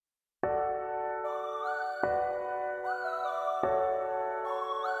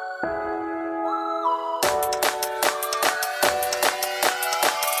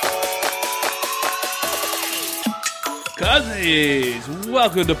guys,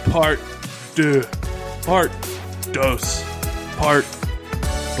 welcome to part deux, part dos, part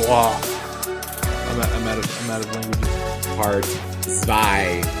trois. I'm out of languages. Part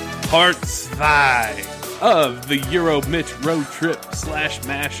zwei. Part zwei of the Euro-Mitch road trip /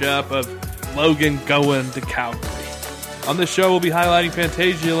 mashup of Logan going to Calgary. On this show, we'll be highlighting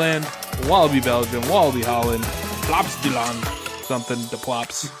Fantasialand, Wallaby Belgium, Wallaby Holland, Plopsdeland, something to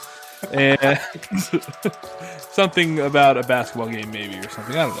plops, and something about a basketball game maybe or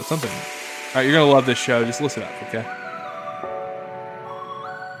something. I don't know, something. All right, you're going to love this show. Just listen up, okay?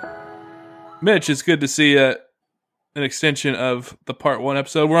 Mitch, it's good to see an extension of the part one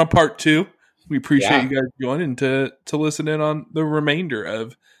episode. We're on part two. We appreciate you guys joining to listen in on the remainder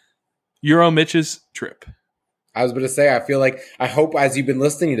of Euro-Mitch's trip. I was going to say, I hope as you've been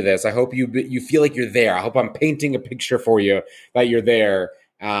listening to this, I hope you feel like you're there. I hope I'm painting a picture for you that you're there.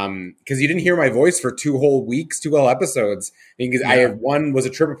 Because you didn't hear my voice for 2 whole weeks, 2 whole episodes. Because I had one was a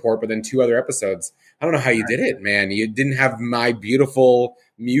trip report, but then 2 other episodes. I don't know how you did it, man. You didn't have my beautiful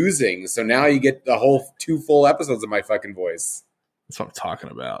musings. So now you get the whole 2 full episodes of my fucking voice. That's what I'm talking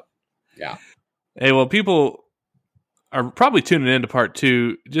about. Yeah. Hey, well, people are probably tuning into part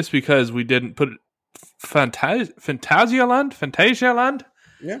 2 just because we didn't put Fantasialand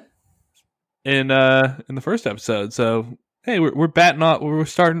in the first episode. So hey, we're batting off. We're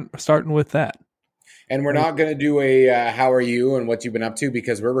starting with that, and we're not going to do a how are you and what you've been up to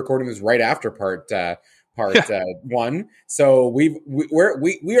because we're recording this right after part 1. So we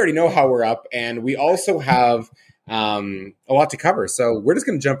already know how we're up, and we also have a lot to cover. So we're just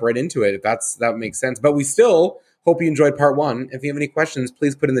going to jump right into it if that makes sense. But we still hope you enjoyed part 1. If you have any questions,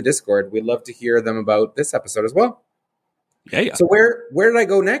 please put in the Discord. We'd love to hear them about this episode as well. Yeah. So where did I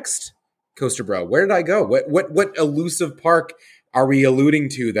go next, Coaster Bro? Where did I go? What elusive park are we alluding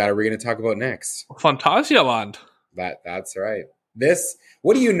to that are we going to talk about next? Fantasialand. That's right.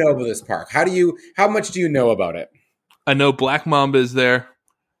 What do you know about this park? How much do you know about it? I know Black Mamba is there.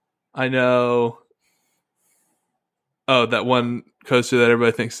 I know that one coaster that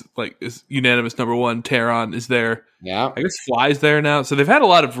everybody thinks like is unanimous number 1, Terron, is there. Yeah. I guess Fly's there now. So they've had a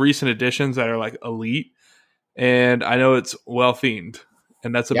lot of recent additions that are like elite. And I know it's well themed.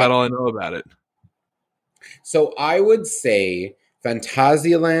 And that's about all I know about it. So I would say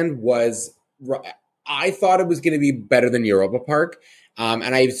Fantasialand I thought it was going to be better than Europa Park.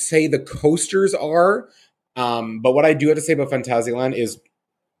 And I'd say the coasters are. But what I do have to say about Fantasialand is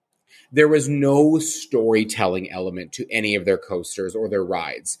there was no storytelling element to any of their coasters or their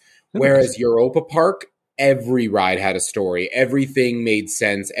rides. Whereas Europa Park, every ride had a story. Everything made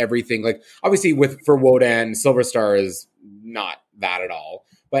sense. Everything, like, obviously for Wodan, Silver Star is not that at all.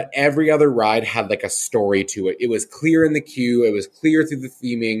 But every other ride had like a story to it. It was clear in the queue. It was clear through the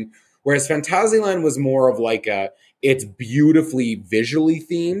theming. Whereas Fantasialand was more of like it's beautifully visually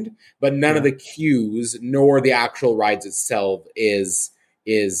themed, but none of the queues nor the actual rides itself is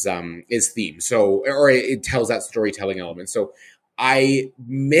themed. So, or it tells that storytelling element. So I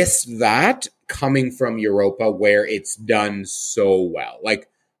missed that coming from Europa where it's done so well, like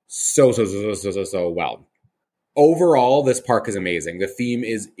so well. Overall, this park is amazing. The theme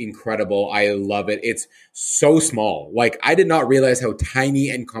is incredible. I love it. It's so small. Like, I did not realize how tiny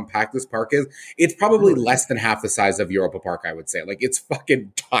and compact this park is. It's probably less than half the size of Europa Park, I would say. Like, it's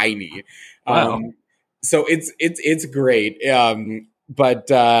fucking tiny. Wow. So it's great.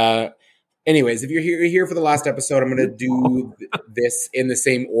 But anyways, if you're here for the last episode, I'm going to do this in the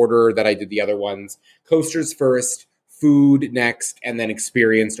same order that I did the other ones. Coasters first, food next, and then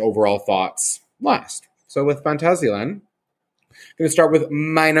experienced overall thoughts last. So with Fantasialand, I'm going to start with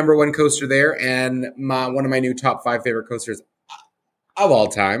my number 1 coaster there and one of my new top 5 favorite coasters of all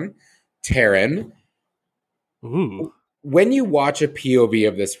time, Terran. Ooh. When you watch a POV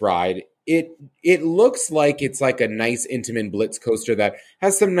of this ride, it looks like it's like a nice Intamin Blitz coaster that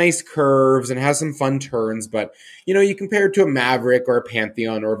has some nice curves and has some fun turns, but you compare it to a Maverick or a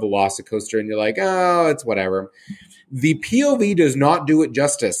Pantheon or a Velocicoaster and you're like, oh, it's whatever. The POV does not do it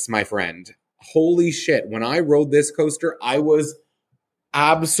justice, my friend. Holy shit. When I rode this coaster, I was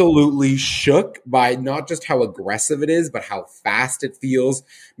absolutely shook by not just how aggressive it is, but how fast it feels.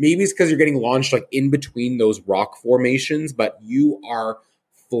 Maybe it's because you're getting launched like in between those rock formations, but you are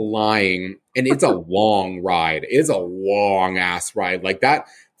flying and it's a long ride. It's a long ass ride like that.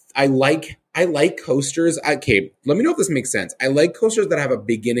 I like coasters. Okay, let me know if this makes sense. I like coasters that have a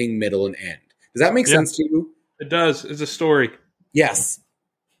beginning, middle, and end. Does that make sense to you? It does. It's a story. Yes.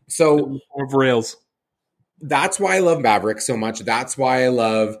 So of rails. That's why I love Maverick so much. That's why I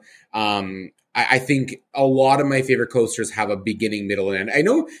love I think a lot of my favorite coasters have a beginning, middle, and end. I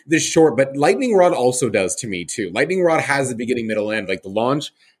know this short, but Lightning Rod also does to me too. Lightning Rod has a beginning, middle, and end. Like the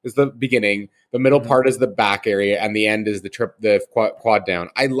launch is the beginning, the middle part is the back area, and the end is the quad down.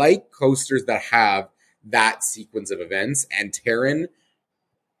 I like coasters that have that sequence of events, and Terran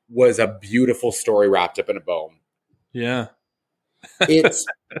was a beautiful story wrapped up in a bow. Yeah. It's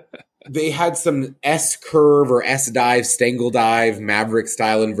they had some S curve or S dive, Stangle dive, Maverick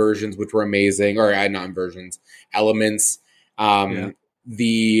style inversions, which were amazing, or not inversions, elements. The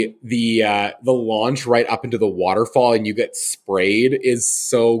launch right up into the waterfall and you get sprayed is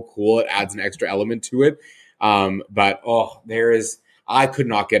so cool. It adds an extra element to it. But I could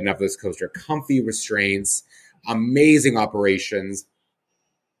not get enough of this coaster. Comfy restraints, amazing operations,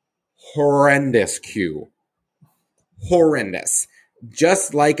 horrendous queue. Horrendous.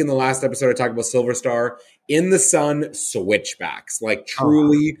 Just like in the last episode, I talked about Silver Star, in the sun, switchbacks. Like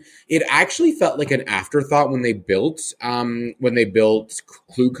truly, it actually felt like an afterthought when they built Klugheim,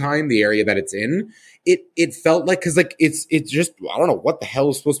 the area that it's in. It felt like, because like it's just, I don't know what the hell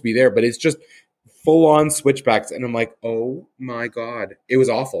is supposed to be there, but it's just full on switchbacks, and I'm like, oh my god, it was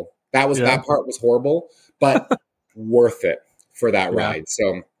awful. That part was horrible, but worth it for that ride.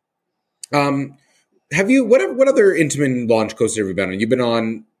 So, have you what other Intamin launch coaster have you been on? You've been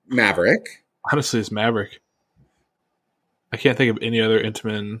on Maverick. Honestly, it's Maverick. I can't think of any other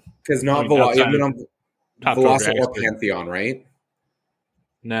Intamin. Because you've been on Veloci or Pantheon, right?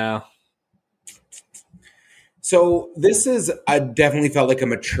 No. So this is definitely felt like a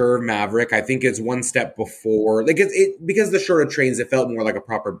mature Maverick. I think it's one step before, like it because the shorter trains, it felt more like a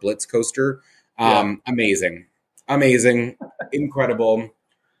proper Blitz coaster. Amazing, incredible.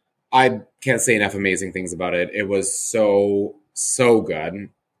 I can't say enough amazing things about it. It was so good.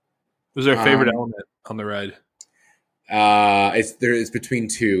 Was there a favorite element on the ride? It's between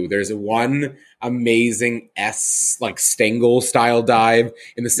two. There's one amazing Stangle style dive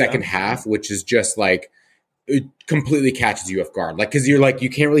in the second half, which is just like it completely catches you off guard. Like, because you're like, you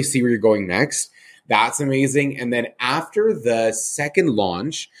can't really see where you're going next. That's amazing. And then after the second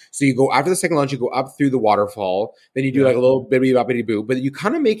launch, you go up through the waterfall, then you do like a little bibbidi boo, but you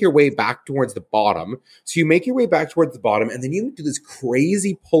kind of make your way back towards the bottom. So you make your way back towards the bottom, and then you do this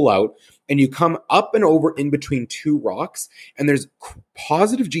crazy pull out, and you come up and over in between two rocks, and there's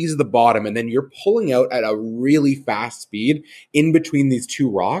positive G's at the bottom, and then you're pulling out at a really fast speed in between these two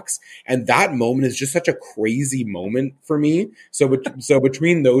rocks. And that moment is just such a crazy moment for me. So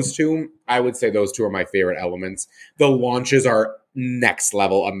between those two, I would say those two are my favorite elements. The launches are next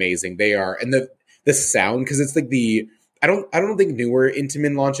level amazing. They are, and the sound, because it's like I don't think newer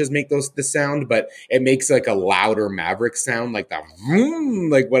Intamin launches make the sound, but it makes like a louder Maverick sound, like that,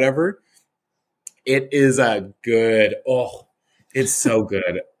 like whatever. It is it's so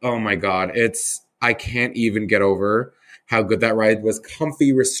good. Oh my god, I can't even get over how good that ride was.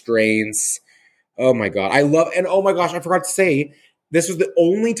 Comfy restraints. Oh my god, and oh my gosh, I forgot to say, this was the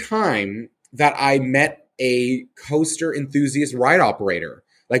only time that I met a coaster enthusiast ride operator.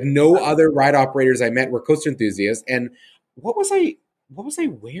 Like no other ride operators I met were coaster enthusiasts. And what was I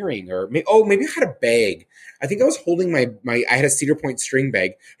wearing? Or maybe I had a bag. I think I was holding I had a Cedar Point string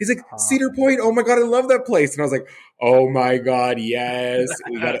bag. He's like, Cedar Point, oh my god, I love that place. And I was like, oh my god, yes.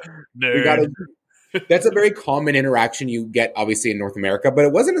 We got it. That's a very common interaction you get obviously in North America, but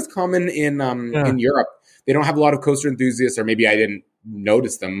it wasn't as common in Europe. They don't have a lot of coaster enthusiasts, or maybe I didn't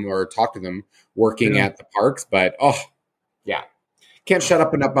notice them or talk to them working at the parks, but can't shut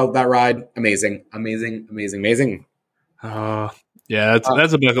up enough about that ride. Amazing. That's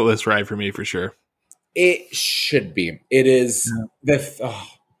a bucket list ride for me for sure. It should be. It is the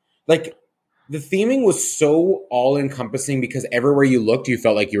theming was so all encompassing, because everywhere you looked, you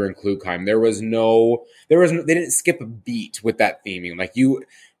felt like you were in Klugheim. They didn't skip a beat with that theming. Like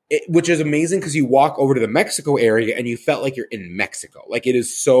which is amazing, because you walk over to the Mexico area and you felt like you're in Mexico. Like it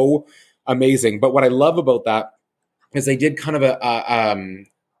is so amazing. But what I love about that is they did kind of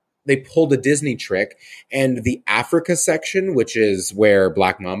they pulled a Disney trick, and the Africa section, which is where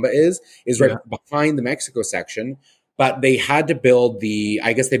Black Mamba is right behind the Mexico section. But they had to build the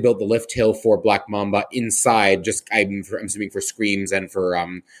lift hill for Black Mamba inside, just I'm assuming for screams and for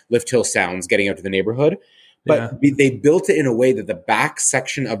lift hill sounds getting out to the neighborhood. But they built it in a way that the back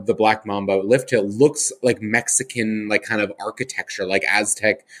section of the Black Mamba lift hill looks like Mexican, like kind of architecture, like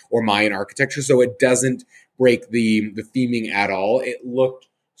Aztec or Mayan architecture. So it doesn't break the theming at all. It looked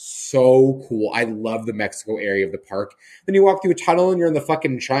so cool. I love the Mexico area of the park. Then you walk through a tunnel and you're in the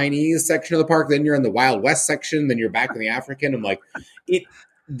fucking Chinese section of the park. Then you're in the Wild West section. Then you're back in the African. I'm like,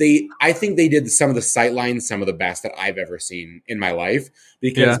 I think they did some of the sight lines, some of the best that I've ever seen in my life.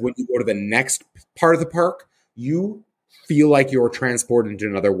 Because when you go to the next part of the park, you feel like you're transported into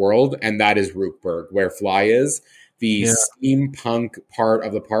another world, and that is Rookburg, where Fly is, the steampunk part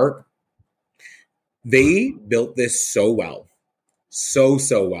of the park. They built this so well. So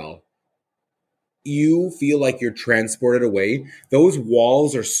well. You feel like you're transported away. Those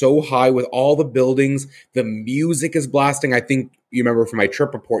walls are so high with all the buildings. The music is blasting. I think you remember from my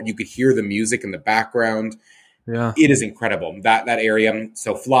trip report, you could hear the music in the background. Yeah. It is incredible. That area.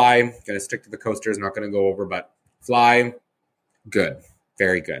 So Fly, gonna stick to the coasters, not gonna go over, but Fly, good.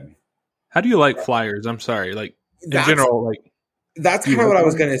 Very good. How do you like flyers? I'm sorry. Like in general, like that's kind of what I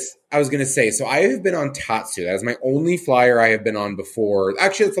was gonna say. So I have been on Tatsu. That is my only flyer I have been on before.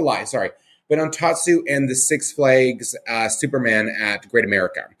 Actually, that's a lie. Sorry. Been on Tatsu and the Six Flags Superman at Great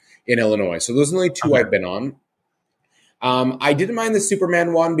America in Illinois. So those are the only two I've been on. I didn't mind the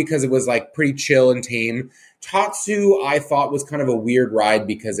Superman one because it was like pretty chill and tame. Tatsu I thought was kind of a weird ride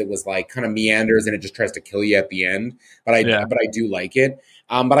because it was like kind of meanders and it just tries to kill you at the end. But I do like it.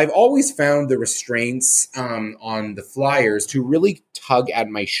 But I've always found the restraints on the flyers to really tug at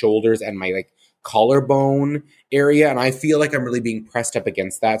my shoulders and my like collarbone area, and I feel like I'm really being pressed up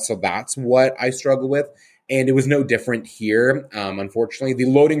against that. So that's what I struggle with. And it was no different here. Unfortunately, the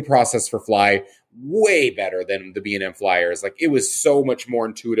loading process for Fly way better than the B&M flyers. Like it was so much more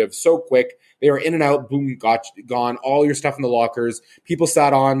intuitive, so quick. They were in and out, boom, gone. All your stuff in the lockers. People sit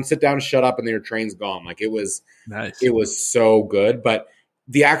down, shut up, and then your train's gone. Like it was nice. It was so good. But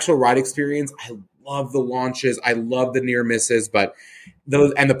the actual ride experience, I love the launches. I love the near misses, but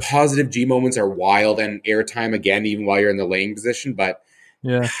those and the positive G moments are wild and airtime again, even while you're in the laying position. But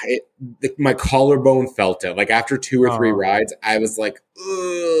my collarbone felt it. Like after 2 or 3 rides, I was like,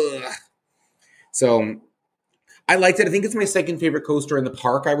 ugh. So I liked it. I think it's my second favorite coaster in the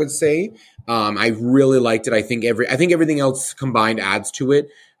park, I would say. I really liked it. I think everything else combined adds to it.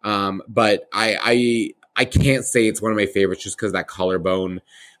 But I can't say it's one of my favorites just because that collarbone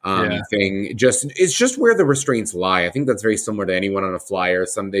thing. It's just where the restraints lie. I think that's very similar to anyone on a flyer.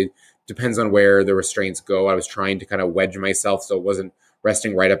 Someday depends on where the restraints go. I was trying to kind of wedge myself so it wasn't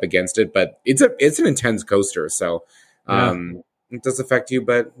resting right up against it, but it's an intense coaster. So it does affect you,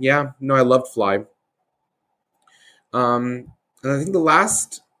 but I loved Fly. And I think the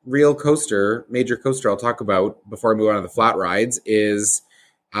last real major coaster I'll talk about before I move on to the flat rides is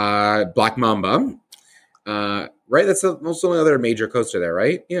Black Mamba. Right? That's the only other major coaster there,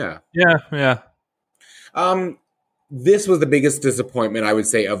 right? Yeah. This was the biggest disappointment, I would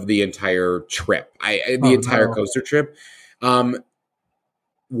say, of the entire trip. Entire coaster trip.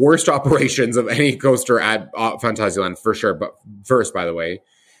 Worst operations of any coaster at Fantasyland for sure. But first, by the way,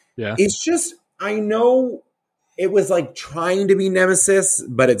 it's just, I know it was like trying to be Nemesis,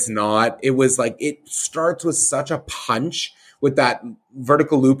 but it's not. It was like, it starts with such a punch with that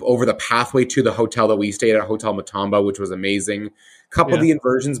vertical loop over the pathway to the hotel that we stayed at, Hotel Matamba, which was amazing. Couple of the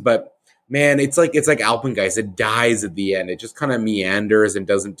inversions, but man, it's like Alpengeist. It dies at the end. It just kind of meanders and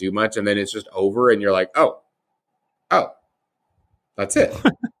doesn't do much, and then it's just over, and you're like, oh, that's it.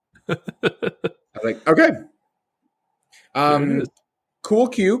 I was like, okay. Cool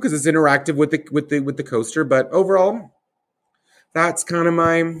cue because it's interactive with the coaster, but overall, that's kind of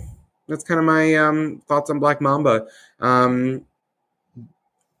my thoughts on Black Mamba.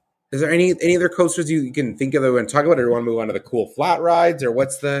 Is there any other coasters you can think of that we want to talk about, or do you want to move on to the cool flat rides, or what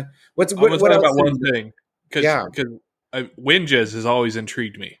else? What about one thing? Because Winges has always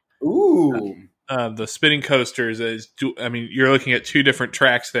intrigued me. Ooh. The spinning coasters you're looking at 2 different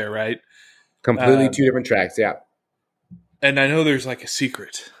tracks there, right? Completely 2 different tracks, yeah. And I know there's like a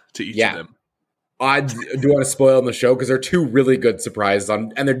secret to each of them. I do want to spoil in the show because they're 2 really good surprises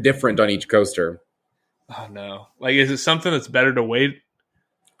and they're different on each coaster. Oh no! Like, is it something that's better to wait?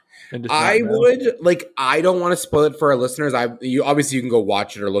 I don't want to spoil it for our listeners. Obviously you can go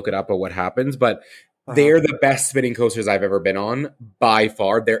watch it or look it up or what happens, but they're the best spinning coasters I've ever been on by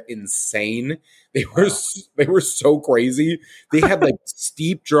far. They're insane. They were so crazy. They had like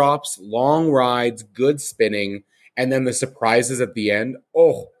steep drops, long rides, good spinning, and then the surprises at the end.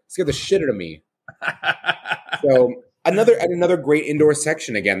 Oh, scared the shit out of me. So another great indoor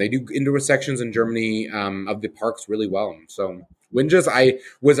section. Again, they do indoor sections in Germany of the parks really well. So Winges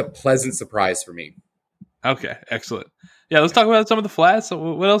was a pleasant surprise for me. Okay, excellent. Yeah, let's talk about some of the flats. So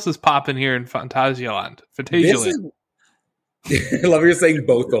what else is popping here in Phantasialand? I love you're saying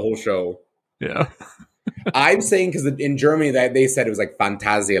both the whole show. Yeah. I'm saying because in Germany that they said it was like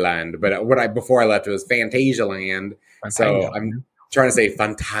Phantasialand, but before I left it was Phantasialand. So I'm trying to say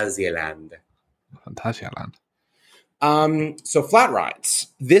Phantasialand. Phantasialand. So flat rides.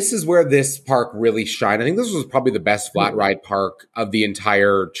 This is where this park really shined. I think this was probably the best flat ride park of the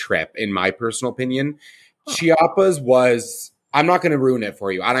entire trip, in my personal opinion. Chiapas was. I'm not going to ruin it for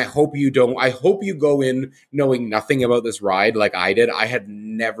you, and I hope you don't. I hope you go in knowing nothing about this ride, like I did. I had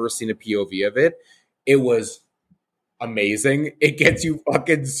never seen a POV of it. It was amazing. It gets you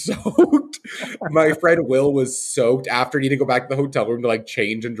fucking soaked. My friend Will was soaked after he had to go back to the hotel room to like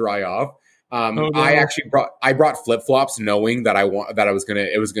change and dry off. Oh, no. I brought flip flops, knowing that it was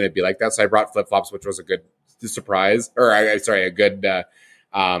gonna be like that. So I brought flip flops, which was a good surprise, or a good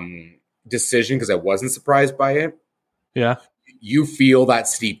decision, because I wasn't surprised by it. Yeah. You feel that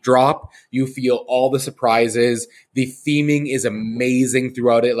steep drop. You feel all the surprises. The theming is amazing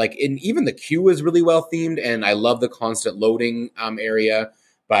throughout it. Like, even the queue is really well themed, and I love the constant loading area.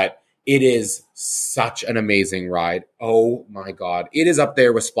 But it is such an amazing ride. Oh my god, it is up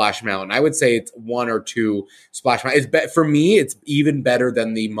there with Splash Mountain. I would say it's one or two Splash Mountain. For me, it's even better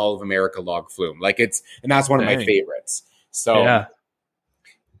than the Mall of America log flume. And that's one of my favorites. So, yeah.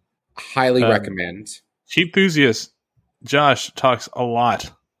 Highly recommend. Cheap Enthusiast Josh talks a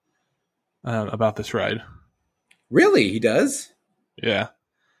lot about this ride. Really? He does? Yeah.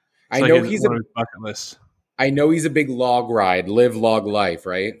 I know he's on his bucket list. I know he's a big log ride, live log life,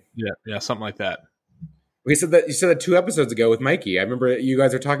 right? Yeah, something like that. You said that 2 episodes ago with Mikey. I remember you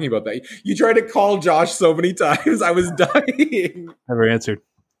guys are talking about that. You tried to call Josh so many times. I was dying. Never answered.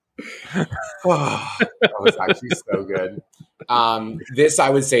 That was actually so good. This, I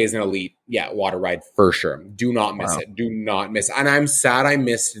would say, is an elite, water ride for sure. Do not miss it. Do not miss it. And I'm sad I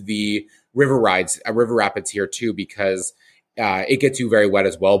missed the river rides, river rapids here too, because it gets you very wet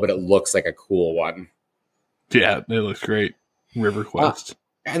as well, but it looks like a cool one. Yeah, it looks great. River Quest.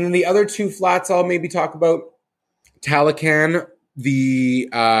 And then the other 2 flats I'll maybe talk about. Talakan, the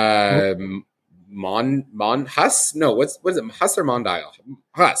Huss? No, what's it? Huss or Mondile?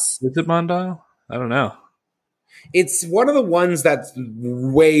 Huss. Is it Mondile? I don't know. It's one of the ones that's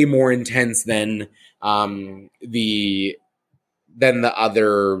way more intense than the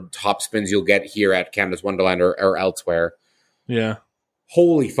other top spins you'll get here at Canada's Wonderland or elsewhere. Yeah.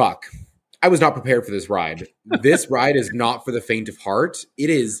 Holy fuck. I was not prepared for this ride. This ride is not for the faint of heart.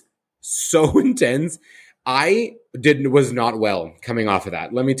 It is so intense. I was not well coming off of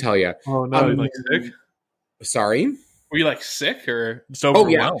that. Let me tell you. Oh no, you like sick? Sorry? Were you like sick or just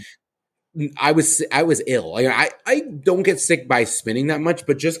overwhelmed? Oh, yeah. I was ill. I don't get sick by spinning that much,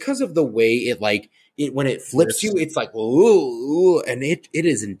 but just because of the way it when it flips you, it's like ooh, and it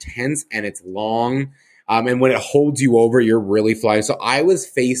is intense and it's long. And when it holds you over, you're really flying. So I was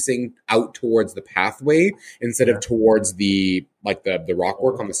facing out towards the pathway instead of towards the rock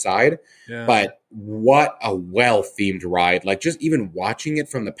work on the side. Yeah. But what a well-themed ride. Like, just even watching it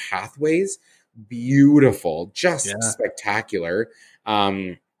from the pathways, beautiful, just spectacular.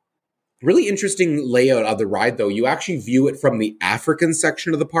 Really interesting layout of the ride, though. You actually view it from the African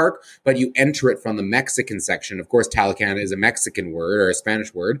section of the park, but you enter it from the Mexican section. Of course, Talacana is a Mexican word or a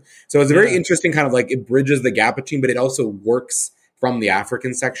Spanish word. So it's a very interesting kind of it bridges the gap between, but it also works from the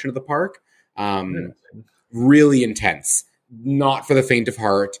African section of the park. Really intense. Not for the faint of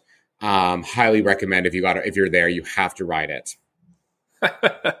heart. Highly recommend if you're there, you have to ride it.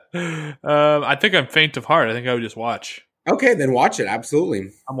 I think I'm faint of heart. I think I would just watch. Okay, then watch it.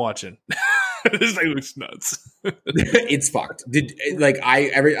 Absolutely. I'm watching. This thing looks nuts. It's fucked.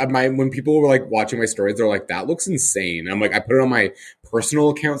 When people were watching my stories, they're like, "That looks insane." I'm like, I put it on my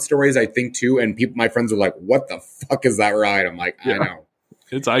personal account stories, I think too, and my friends are like, "What the fuck is that ride?" I'm like, I know.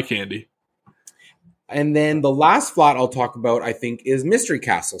 It's eye candy. And then the last flat I'll talk about, I think, is Mystery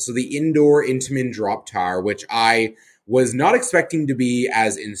Castle. So the indoor Intamin drop tower, which I was not expecting to be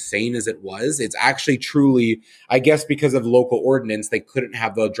as insane as it was. It's actually truly, I guess because of local ordinance, they couldn't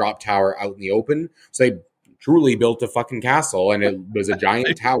have the drop tower out in the open. So they truly built a fucking castle, and it was a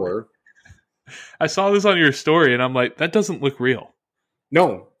giant tower. I saw this on your story, and I'm like, that doesn't look real.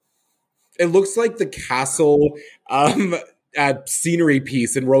 No. It looks like the castle scenery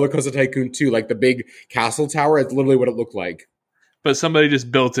piece in Roller Coaster Tycoon 2, like the big castle tower. It's literally what it looked like. But somebody just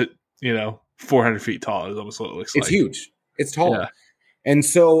built it, 400 feet tall is almost what it looks like. It's huge. It's tall. Yeah. And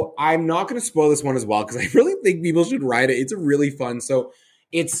so I'm not going to spoil this one as well, because I really think people should ride it. It's a really fun. So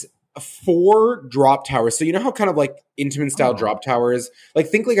it's 4 drop towers. So you know how kind of Intamin style drop towers,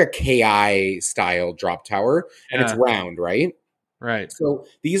 think like a KI style drop tower, and it's round, right? Right. So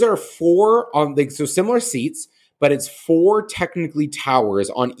these are 4 so similar seats, but it's 4 technically towers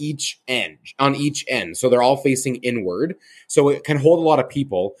on each end. So they're all facing inward. So it can hold a lot of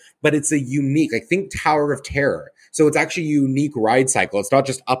people, but it's a unique, think Tower of Terror. So it's actually a unique ride cycle. It's not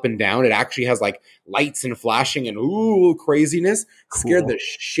just up and down. It actually has like lights and flashing and ooh craziness. Scared the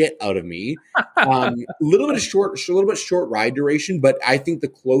shit out of me. A little bit short ride duration, but I think the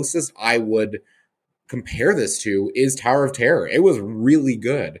closest I would compare this to is Tower of Terror. It was really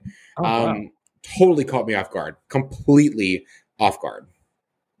good. Oh, wow. Totally caught me off guard. Completely off guard.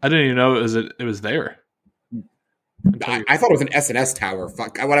 I didn't even know it was there. I thought it was an SNS tower.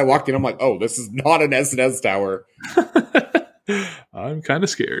 Fuck. When I walked in, I'm like, oh, this is not an SNS tower. I'm kind of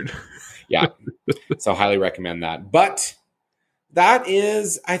scared. Yeah. So highly recommend that. But that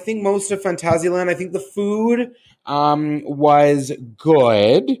is, I think, most of Fantasyland. I think the food was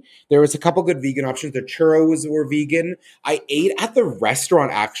good. There was a couple good vegan options. The churros were vegan. I ate at the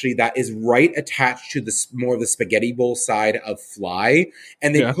restaurant, actually, that is right attached to the more of the spaghetti bowl side of Fly.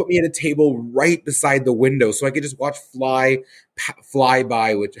 And they put me at a table right beside the window so I could just watch Fly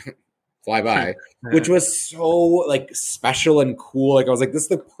by, which was so like special and cool. Like I was like, this is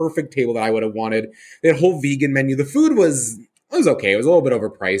the perfect table that I would have wanted. They had a whole vegan menu. The food was okay. It was a little bit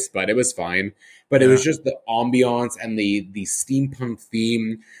overpriced, but it was fine. But it was just the ambiance and the steampunk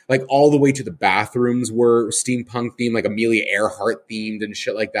theme. Like all the way to the bathrooms were steampunk themed, like Amelia Earhart themed and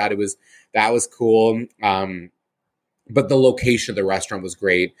shit like that. That was cool. But the location of the restaurant was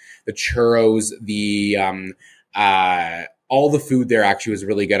great. The churros, all the food there actually was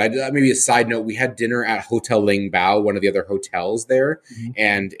really good. Maybe a side note, we had dinner at Hotel Ling Bao, one of the other hotels there,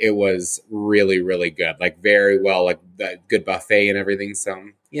 and it was really, really good. Like very well, like the good buffet and everything. So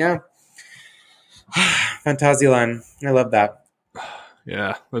yeah. Fantasyland. I love that.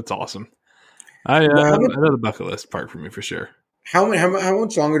 Yeah, that's awesome. Another bucket list park for me for sure. How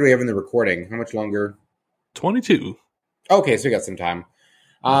much longer do we have in the recording? How much longer? 22. Okay, so we got some time.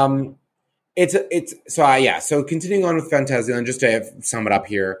 So continuing on with Fantasyland, just to sum it up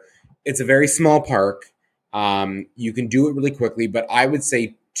here, it's a very small park. You can do it really quickly, but I would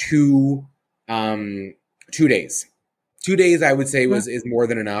say 2 days. 2 days, I would say, is more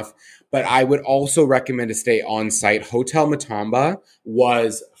than enough. But I would also recommend to stay on site. Hotel Matamba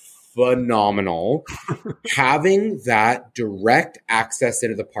was phenomenal. Having that direct access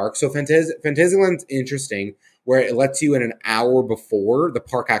into the park. So Fantasyland's interesting, where it lets you in an hour before the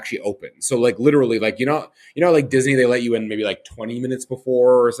park actually opens. So like literally, like like Disney, they let you in maybe like 20 minutes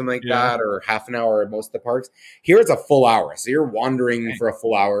before or something like that, or half an hour at most of the parks. Here it's a full hour. So you're wandering for a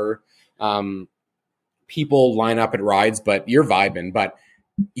full hour. People line up at rides, but you're vibing. But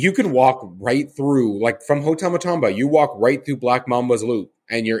you can walk right through, like from Hotel Matamba, you walk right through Black Mamba's Loop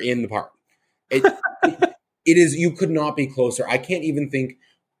and you're in the park. It is, you could not be closer. I can't even think.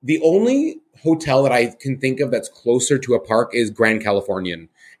 The only hotel that I can think of that's closer to a park is Grand Californian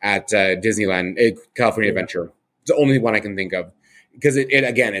at Disneyland, California Adventure. It's the only one I can think of because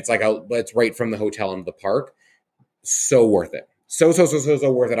it's right from the hotel into the park. So worth it. So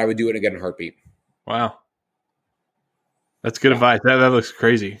worth it. I would do it again in a heartbeat. Wow. That's good advice. That looks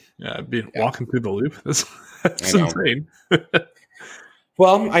crazy. Walking through the loop. That's insane.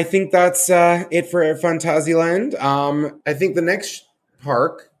 Well, I think that's it for Fantasyland. I think the next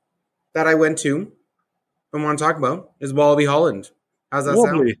park that I went to and want to talk about is Wallaby Holland. How's that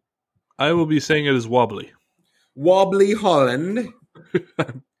sound? I will be saying it as Wobbly. Wobbly Holland.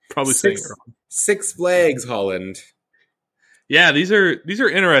 Probably saying it wrong. Six Flags Holland. Yeah, these are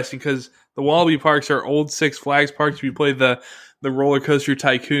interesting because the Wallaby parks are old Six Flags parks. We played the Roller Coaster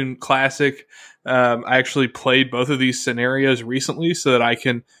Tycoon Classic. I actually played both of these scenarios recently so that I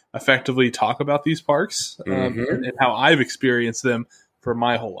can effectively talk about these parks and how I've experienced them for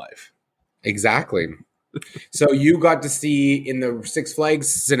my whole life. Exactly. So you got to see in the Six Flags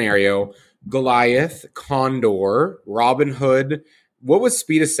scenario, Goliath, Condor, Robin Hood. What was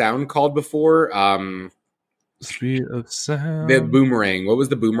Speed of Sound called before? Speed of Sound. The Boomerang. What was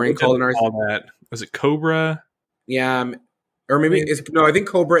the Boomerang called in our? That was it. Cobra. Yeah, or maybe I think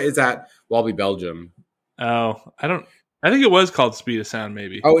Cobra is at Wallaby Belgium. Oh, I think it was called Speed of Sound.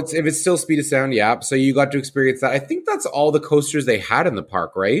 Maybe. Oh, if it's still Speed of Sound, yeah. So you got to experience that. I think that's all the coasters they had in the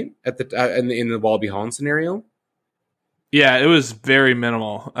park, right? At the in the Wallaby Holland scenario. Yeah, it was very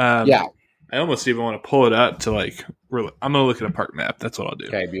minimal. Yeah. I almost even want to pull it up to I'm going to look at a park map. That's what I'll do.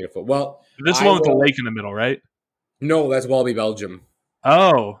 Okay, beautiful. Well, this one with the lake in the middle, right? No, that's Wallaby Belgium.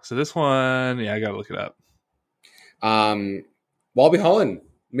 Oh, so this one, I got to look it up. Wallaby Holland,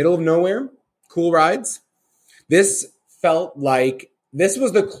 middle of nowhere, cool rides. This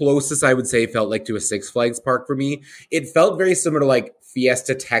was the closest I would say felt like to a Six Flags park for me. It felt very similar to like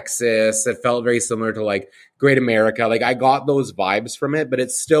Fiesta Texas. It felt very similar to like Great America. Like I got those vibes from it, but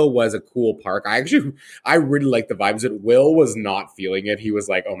it still was a cool park. I really liked the vibes. Will was not feeling it. He was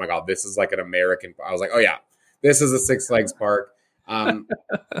like, "Oh my God, this is like an American." I was like, "Oh yeah, This is a Six Flags park.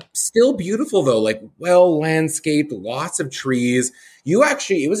 Still beautiful though, like well landscaped, lots of trees.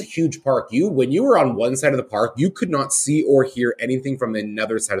 It was a huge park. When you were on one side of the park, you could not see or hear anything from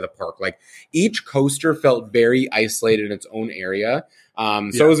another side of the park. Like each coaster felt very isolated in its own area.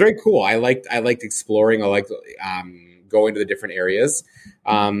 So it was very cool. I liked exploring. I liked going to the different areas.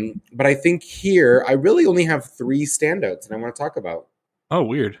 But I think here I really only have 3 standouts that I want to talk about. Oh,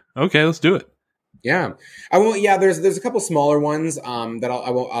 weird. Okay, let's do it. Yeah, I won't. Yeah, there's a couple smaller ones that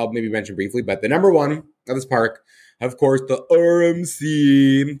I'll maybe mention briefly. But the number one of this park, of course, the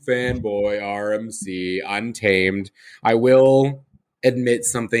RMC fanboy RMC Untamed. I will admit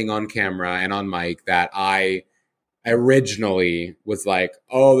something on camera and on mic that I originally was like,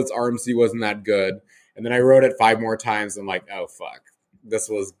 oh, this RMC wasn't that good, and then I wrote it 5 more times. And I'm like, oh fuck, this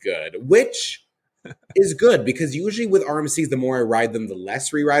was good, which is good because usually with RMCs, the more I ride them, the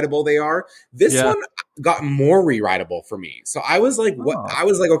less re-rideable they are. This one got more re-rideable for me. So I was like, what? I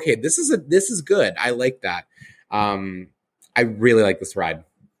was like, okay, this is good. I like that. I really like this ride.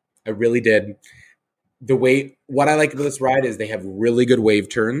 I really did. What I like about this ride is they have really good wave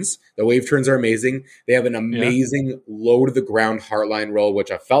turns. The wave turns are amazing. They have an amazing low to the ground heartline roll, which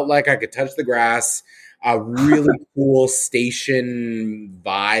I felt like I could touch the grass. A really cool station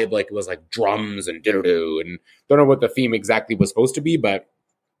vibe, like it was like drums and doo-doo, and don't know what the theme exactly was supposed to be, but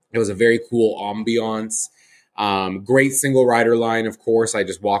it was a very cool ambiance. Great single rider line, of course. I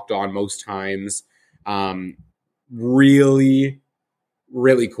just walked on most times. Really,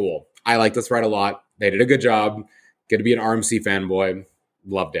 really cool. I like this ride a lot. They did a good job. Get to be an RMC fanboy.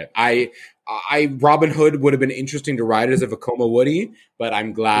 Loved it. Robin Hood would have been interesting to ride as a Vekoma Woody, but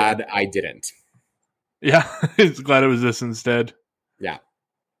I'm glad I didn't. Yeah, it's glad it was this instead. Yeah.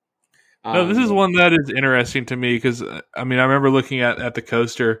 No, this is one that is interesting to me because, I mean, I remember looking at the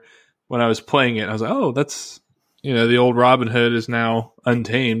coaster when I was playing it. And I was like, oh, that's, the old Robin Hood is now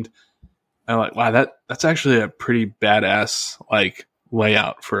Untamed. And I'm like, wow, that's actually a pretty badass, like,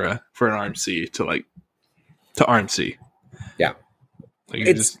 layout for an RMC to RMC. Yeah. Like,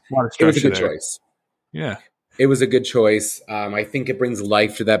 it was a good choice. Yeah. It was a good choice. I think it brings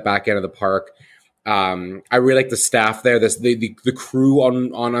life to that back end of the park. I really like the staff there. The crew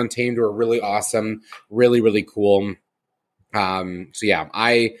on Untamed were really awesome, really, really cool. So yeah,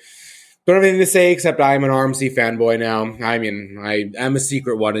 I don't have anything to say except I'm an RMC fanboy now. I mean, I'm a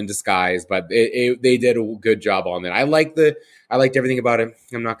secret one in disguise, but they did a good job on it. I liked everything about it.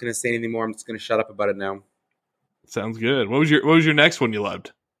 I'm not going to say anything more. I'm just going to shut up about it now. Sounds good. What was your next one you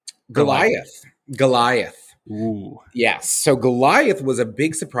loved? Goliath. Ooh. Yes. So Goliath was a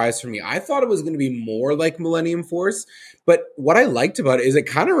big surprise for me. I thought it was going to be more like Millennium Force, but what I liked about it is it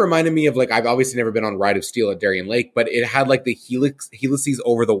kind of reminded me of, like, I've obviously never been on Ride of Steel at Darien Lake, but it had like the helices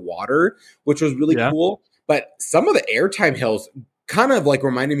over the water, which was really cool. But some of the airtime hills kind of like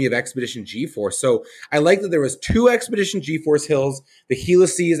reminded me of Expedition G-Force. So I like that there was 2 Expedition G-Force hills, the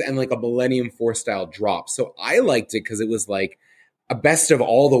helices, and like a Millennium Force style drop. So I liked it because it was like a best of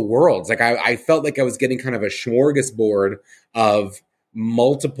all the worlds. Like I felt like I was getting kind of a smorgasbord of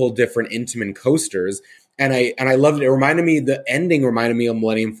multiple different Intamin coasters. And I loved it. The ending reminded me of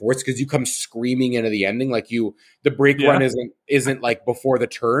Millennium Force because you come screaming into the ending. Like the brake run isn't like before the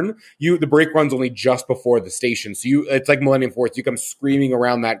turn. The brake run's only just before the station. So it's like Millennium Force. You come screaming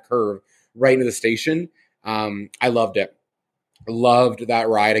around that curve right into the station. I loved it. Loved that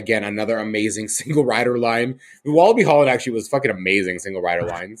ride. Again, another amazing single rider line. The Wallaby Holland actually was fucking amazing single rider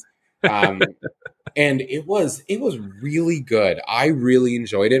lines. And it was really good. I really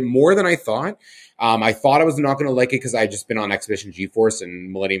enjoyed it more than I thought. I thought I was not going to like it because I'd just been on Expedition G-Force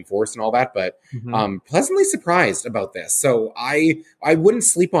and Millennium Force and all that, but pleasantly surprised about this. So I wouldn't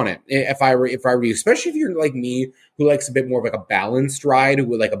sleep on it if I were you, especially if you're like me who likes a bit more of like a balanced ride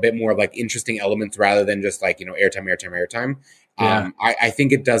with like a bit more of like interesting elements rather than just like, airtime. Yeah. I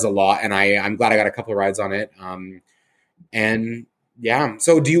think it does a lot, and I'm glad I got a couple of rides on it. And yeah.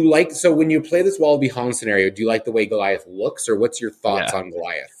 So when you play this Wallaby Holland scenario, do you like the way Goliath looks, or what's your thoughts on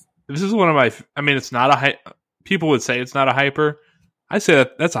Goliath? This is one of my, it's not people would say it's not a hyper. I say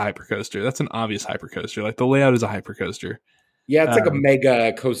that's a hypercoaster. That's an obvious hypercoaster. Like the layout is a hypercoaster. Yeah. It's like a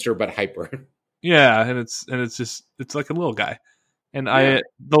mega coaster, but hyper. Yeah. And it's like a little guy. And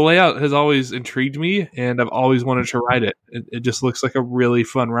the layout has always intrigued me, and I've always wanted to ride it. It just looks like a really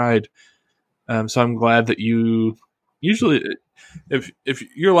fun ride. So I'm glad that you usually, if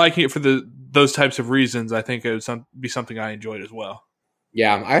you're liking it for those types of reasons, I think it would be something I enjoyed as well.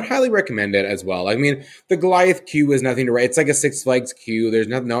 Yeah, I'd highly recommend it as well. I mean, the Goliath queue is nothing to write. It's like a Six Flags queue. There's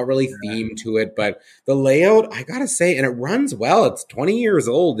not really theme to it, but the layout, I gotta say, and it runs well. It's 20 years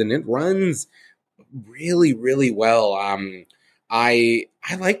old, and it runs really, really well. I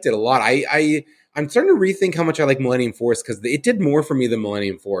liked it a lot. I'm starting to rethink how much I like Millennium Force because it did more for me than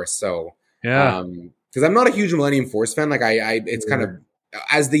Millennium Force. So, Yeah. because I'm not a huge Millennium Force fan. Like it's kind of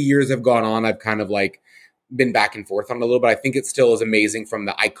as the years have gone on, I've kind of like been back and forth on it a little bit. I think it still is amazing from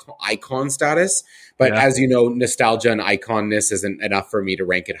the icon status, but Yeah. as you know, nostalgia and iconness isn't enough for me to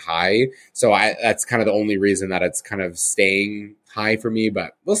rank it high. So that's kind of the only reason that it's kind of staying high for me.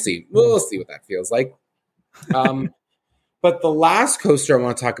 But we'll see. We'll see what that feels like. But the last coaster I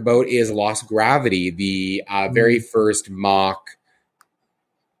want to talk about is Lost Gravity, the very first mock.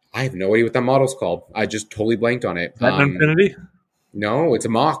 I have no idea what that model's called. I just totally blanked on it. Is that an Infinity? No, it's a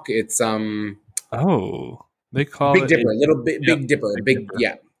mock. It's Oh, they call Big it Dipper, little bit, Yep, Big Dipper, Big big Dipper.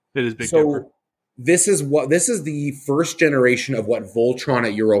 yeah. It is Big So Dipper. this is the first generation of what Voltron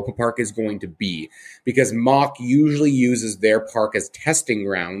at Europa Park is going to be, because Mock usually uses their park as testing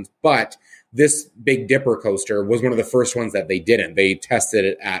grounds, but this Big Dipper coaster was one of the first ones that they didn't. They tested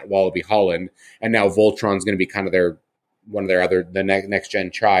it at Wallaby Holland, and now Voltron's going to be kind of the next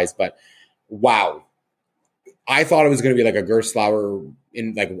gen tries. But wow, I thought it was going to be like a Gerstlauer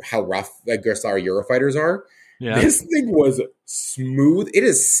in like how rough like Gerstlauer Eurofighters are. Yeah. This thing was smooth. It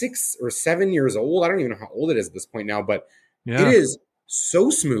is 6 or 7 years old. I don't even know how old it is at this point now, but Yeah. it is so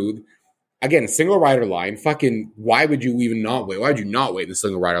smooth. Again, single rider line. Fucking, why would you even not wait? Why would you not wait in the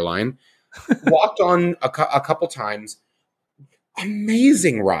single rider line? Walked on a couple times.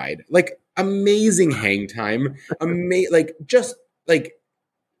 Amazing ride. Like, amazing hang time. Just like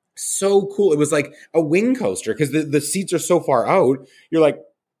so cool. It was like a wing coaster because the seats are so far out. You're like,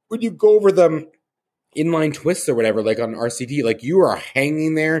 when you go over them inline twists or whatever, like on RCT, like you are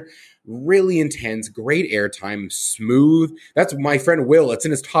hanging there, really intense, great airtime, smooth. That's my friend Will. It's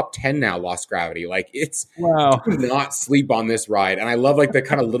in his top 10 now, Lost Gravity. Like it's, Wow. do not sleep on this ride. And I love like the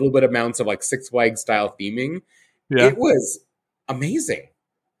kind of little bit amounts of like Six Flags style theming. Yeah. It was amazing.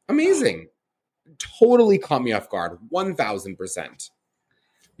 Amazing. Totally caught me off guard. 1000%.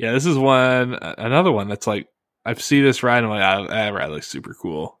 Yeah, this is another one that's like, I see this ride and I'm like, that ride looks super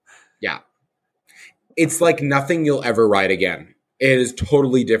cool. Yeah. It's like nothing you'll ever ride again. It is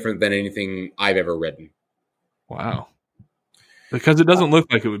totally different than anything I've ever ridden. Wow. Because it doesn't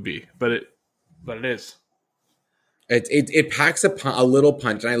look like it would be, but it is. It packs a little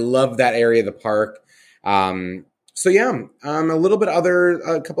punch, and I love that area of the park. So yeah,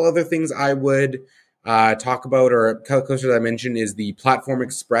 a couple other things I would talk about, or a coaster that I mentioned is the Platform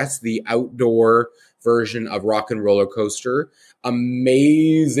Express, the outdoor version of Rock and Roller Coaster.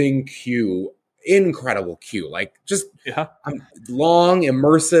 Amazing queue. Incredible queue, like just long,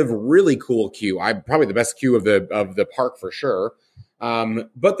 immersive, really cool queue. Probably the best queue of the park for sure.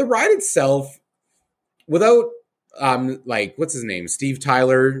 But the ride itself, without like what's his name, Steve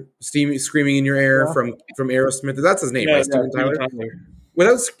Tyler, screaming in your ear from Aerosmith. That's his name, right? Steven Tyler.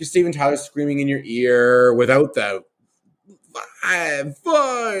 Without Steven Tyler screaming in your ear, without the 5,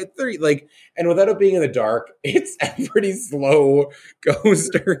 4, 3, like, and without it being in the dark, it's a pretty slow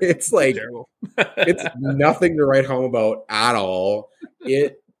coaster. It's like it's nothing to write home about at all.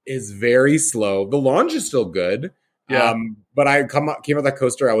 It is very slow. The launch is still good. Yeah. But I came out that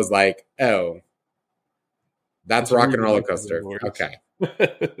coaster, I was like, oh, that's Rock and Roller Coaster. Okay.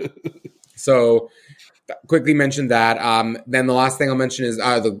 So quickly mention that. Then the last thing I'll mention is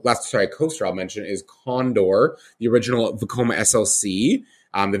coaster I'll mention is Condor, the original Vekoma SLC,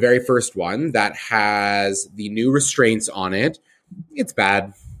 the very first one that has the new restraints on it. It's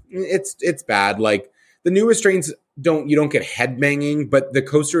bad. It's bad. Like the new restraints you don't get head banging, but the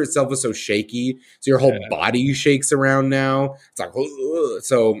coaster itself is so shaky, so your whole body shakes around now. It's like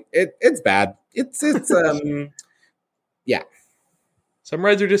so it's bad. It's yeah. Some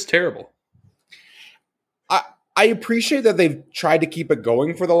rides are just terrible. I appreciate that they've tried to keep it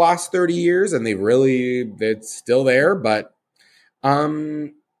going for the last 30 years, and it's still there, but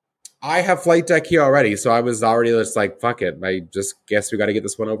I have flight deck here already, so I was already just like, fuck it. I just guess we got to get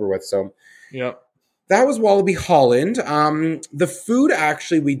this one over with. So yeah, that was Wallaby Holland. The food,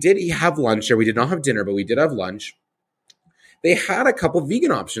 actually, we did have lunch there. We did not have dinner, but we did have lunch. They had a couple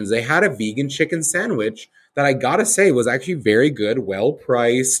vegan options. They had a vegan chicken sandwich that I gotta say was actually very good, well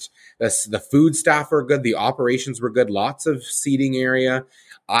priced. The food staff were good. The operations were good. Lots of seating area.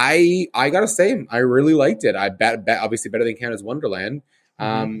 I gotta say, I really liked it. I bet obviously better than Canada's Wonderland.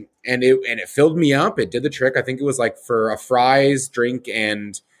 And it filled me up. It did the trick. I think it was like for a fries, drink,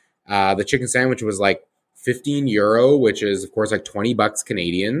 and the chicken sandwich was like €15, which is of course like $20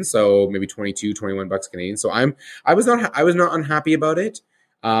 Canadian. So maybe 22, 21 bucks Canadian. So I was not unhappy about it.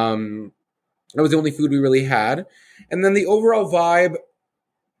 That was the only food we really had. And then the overall vibe,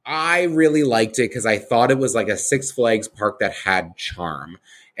 I really liked it because I thought it was like a Six Flags park that had charm.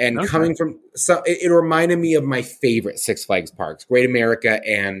 And coming from, so it reminded me of my favorite Six Flags parks, Great America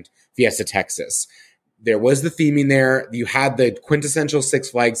and Fiesta Texas. There was the theming there. You had the quintessential Six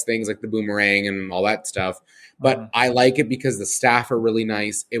Flags things like the boomerang and all that stuff. But I like it because the staff are really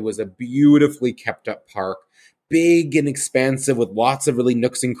nice. It was a beautifully kept up park, big and expansive with lots of really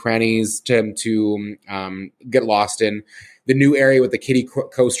nooks and crannies to get lost in. The new area with the kiddie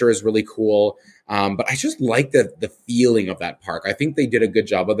coaster is really cool. But I just like the feeling of that park. I think they did a good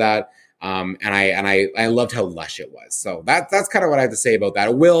job of that. And I loved how lush it was. So that's kind of what I have to say about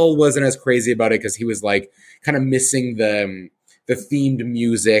that. Will wasn't as crazy about it because he was like kind of missing the themed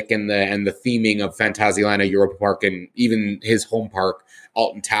music and the theming of Fantasyland, Europa Park, and even his home park,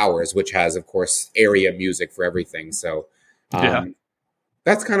 Alton Towers, which has, of course, area music for everything. So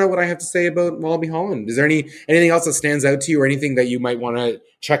that's kind of what I have to say about Wallaby Holland. Is there anything else that stands out to you or anything that you might want to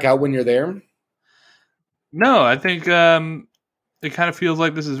check out when you're there? No, I think it kind of feels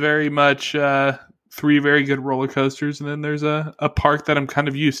like this is very much three very good roller coasters, and then there's a park that I'm kind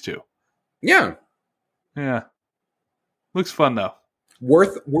of used to. Yeah. Yeah. Looks fun, though.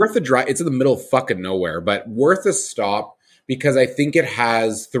 Worth a drive. It's in the middle of fucking nowhere, but worth a stop because I think it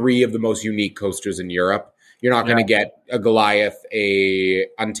has three of the most unique coasters in Europe. You're not going to get a Goliath, a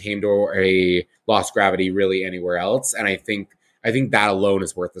Untamed, or a Lost Gravity really anywhere else. And I think that alone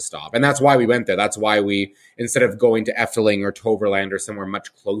is worth the stop. And that's why we went there. That's why we, instead of going to Efteling or Toverland or somewhere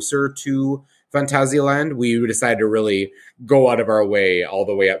much closer to Fantasyland, we decided to really go out of our way all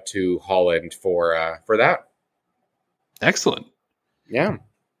the way up to Holland for that. Excellent. Yeah.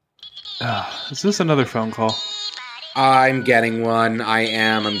 Is this another phone call? I'm getting one.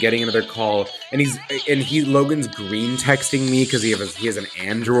 I'm getting another call, and Logan's green texting me because he has an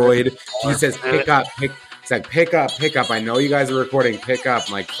Android. He says pick up. It's like pick up. I know you guys are recording. Pick up.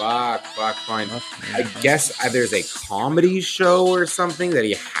 I'm like fuck, fine. I guess there's a comedy show or something that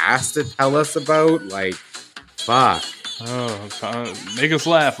he has to tell us about. Like fuck. Oh, make us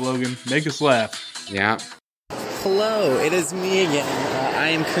laugh, Logan. Make us laugh. Yeah. Hello, it is me again. I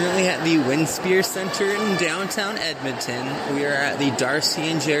am currently at the Winspear Center in downtown Edmonton. We are at the Darcy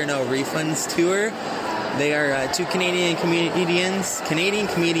and Jer No Refunds tour. They are two Canadian comedians.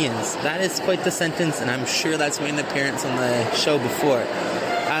 That is quite the sentence, and I'm sure that's made an appearance on the show before.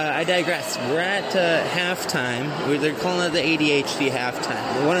 I digress. We're at halftime. They're calling it the ADHD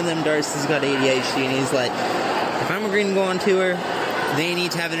halftime. One of them, Darcy's got ADHD, and he's like, if I'm agreeing to go on tour, they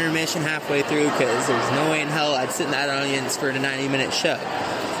need to have an intermission halfway through because there's no way in hell I'd sit in that audience for a 90-minute show.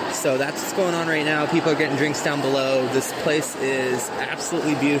 So that's what's going on right now. People are getting drinks down below. This place is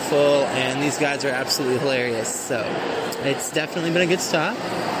absolutely beautiful, and these guys are absolutely hilarious. So it's definitely been a good stop.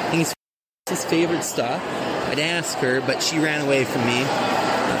 I think it's his favorite stop. I'd ask her, but she ran away from me.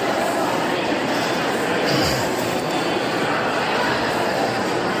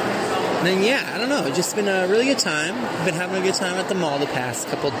 And then, yeah, I don't know. It's just been a really good time. I've been having a good time at the mall the past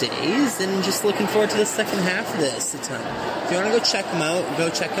couple days and just looking forward to the second half of this. If you want to go check them out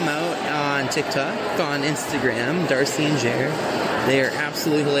on TikTok, on Instagram, Darcy and Jer. They are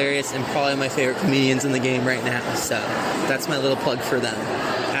absolutely hilarious and probably my favorite comedians in the game right now. So that's my little plug for them.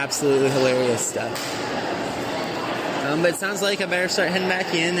 Absolutely hilarious stuff. But it sounds like I better start heading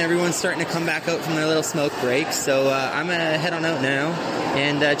back in. Everyone's starting to come back out from their little smoke break. So I'm going to head on out now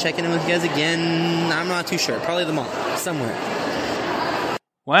and checking in with you guys again. I'm not too sure. Probably the mall. Somewhere.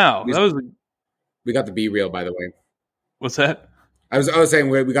 Wow. We got the B-reel, by the way. What's that? I was saying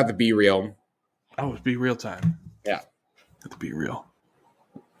we got the B-reel. Oh, it's B-reel time. Yeah. The B-reel.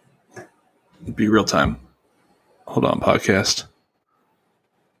 B-reel time. Hold on, podcast.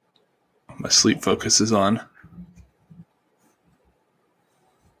 My sleep focus is on.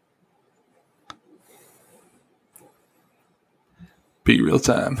 Be real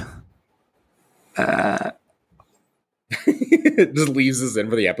time. Just leaves us in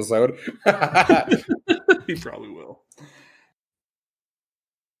for the episode. He probably will.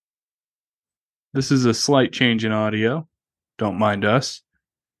 This is a slight change in audio. Don't mind us.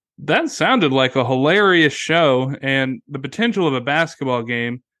 That sounded like a hilarious show, and the potential of a basketball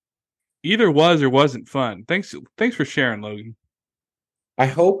game either was or wasn't fun. Thanks for sharing, Logan. I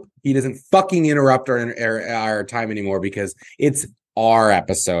hope he doesn't fucking interrupt our time anymore because it's our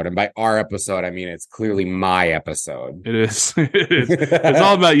episode, and by our episode I mean it's clearly my episode. It is. It's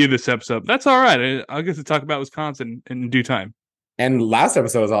all about you this episode. That's all right. I'll get to talk about Wisconsin in due time. And last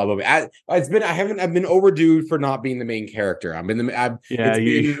episode was all about me. I've been overdue for not being the main character. I need.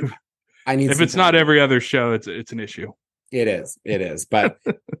 If it's not every other show, it's an issue. It is. But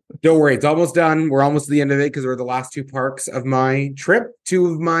Don't worry, it's almost done. We're almost at the end of it because we're the last two parks of my trip. Two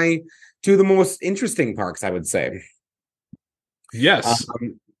of the most interesting parks, I would say. Yes.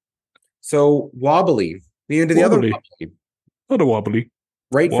 So wobbly. Into the other Wobbly. wobbly. What a wobbly.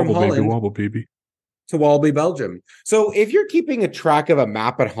 Right Wobble, from Holland. baby, wobble, baby. To Walby, Belgium. So if you're keeping a track of a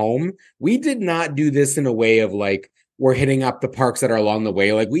map at home, we did not do this in a way of like we're hitting up the parks that are along the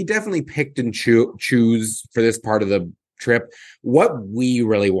way. Like we definitely picked and choose for this part of the trip what we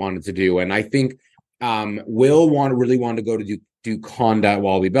really wanted to do. And I think Will really wanted to go to do Conda at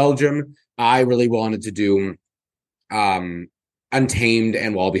Walby, Belgium. I really wanted to do Untamed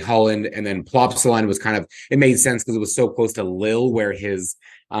and Walby, Holland. And then Plopsaland was kind of, it made sense because it was so close to Lille where his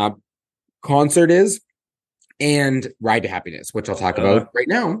concert is, and Ride to Happiness, which I'll talk about right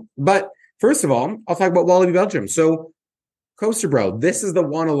now. But first of all, I'll talk about Wallaby, Belgium. So, Coaster Bro, this is the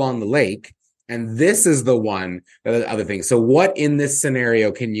one along the lake, and this is the one, the other thing. So, what in this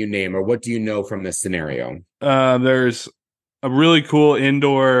scenario can you name, or what do you know from this scenario? There's a really cool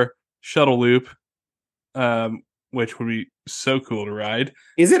indoor shuttle loop, which would be so cool to ride.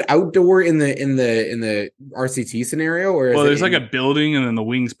 Is it outdoor in the RCT scenario, or is there's like a building and then the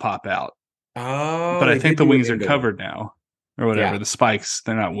wings pop out. Oh, but I think the wings are covered now, or whatever. Yeah. The spikes,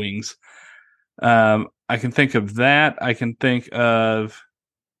 they're not wings. I can think of that. I can think of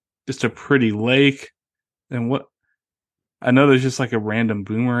just a pretty lake. And what I know there's just like a random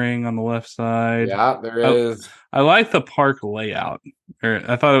boomerang on the left side. Yeah, there is. I like the park layout.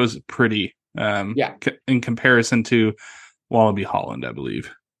 I thought it was pretty. In comparison to Wallaby Holland, I believe.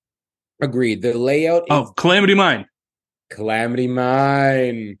 Agreed. The layout is Calamity Mine. Calamity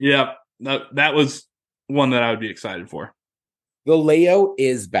Mine. Yep. That was one that I would be excited for. The layout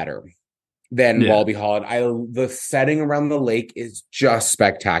is better than Wallaby Holland. The setting around the lake is just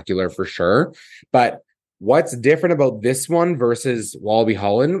spectacular for sure. But what's different about this one versus Wallaby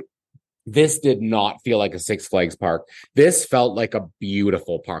Holland? This did not feel like a Six Flags park. This felt like a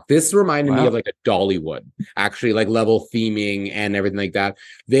beautiful park. This reminded me of like a Dollywood, actually, like level theming and everything like that.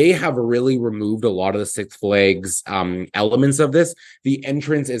 They have really removed a lot of the Six Flags elements of this. The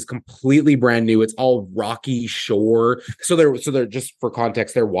entrance is completely brand new. It's all rocky shore. So they're just for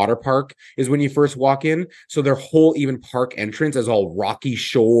context, their water park is when you first walk in. So their whole even park entrance is all rocky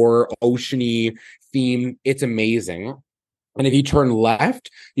shore, oceany theme. It's amazing. And if you turn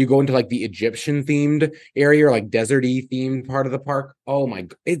left, you go into like the Egyptian themed area or like deserty themed part of the park. Oh my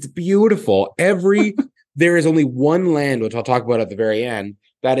God, it's beautiful. There is only one land, which I'll talk about at the very end,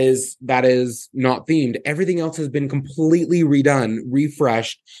 that is not themed. Everything else has been completely redone,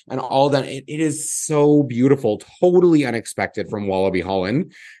 refreshed, and all done. It is so beautiful, totally unexpected from Wallaby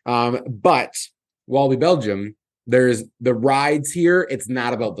Holland. But Wallaby Belgium, there's the rides here. It's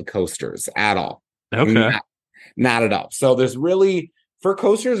not about the coasters at all. Okay. Not at all. So for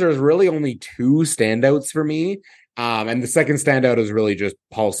coasters, there's really only two standouts for me. And the second standout is really just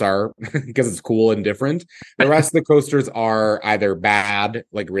Pulsar because it's cool and different. The rest of the coasters are either bad,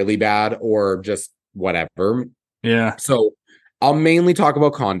 like really bad, or just whatever. Yeah. So I'll mainly talk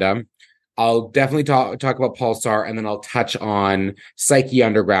about Conda. I'll definitely talk about Pulsar, and then I'll touch on Psyche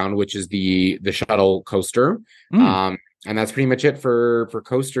Underground, which is the shuttle coaster. And that's pretty much it for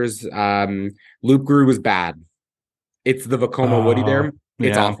coasters. Loop Guru was bad. It's the Vekoma Woody there.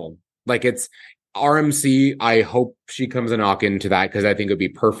 It's awful. Like it's RMC. I hope she comes a knock into that because I think it'd be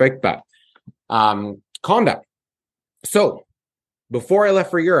perfect. But Conda. So before I left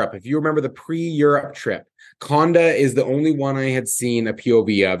for Europe, if you remember the pre-Europe trip, Conda is the only one I had seen a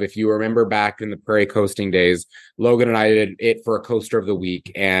POV of. If you remember back in the Prairie Coasting days, Logan and I did it for a coaster of the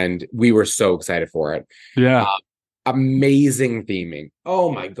week, and we were so excited for it. Yeah. Amazing theming.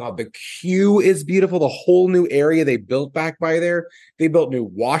 Oh my God, the queue is beautiful. The whole new area they built back by there. They built new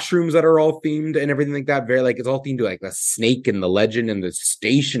washrooms that are all themed and everything like that. Very like it's all themed to like the snake and the legend, and the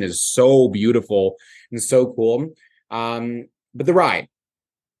station is so beautiful and so cool. But the ride,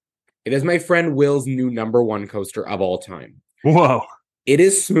 it is my friend Will's new number one coaster of all time. Whoa. It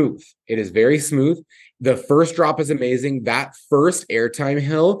is smooth. It is very smooth. The first drop is amazing. That first airtime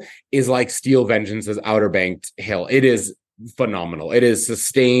hill is like Steel Vengeance's Outer Banked hill. It is phenomenal. It is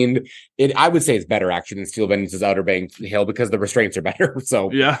sustained. I would say it's better actually than Steel Vengeance's Outer Banked hill because the restraints are better.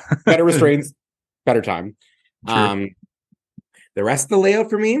 So yeah, better restraints, better time. Sure. The rest of the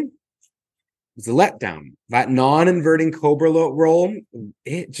layout for me was a letdown. That non-inverting Cobra roll,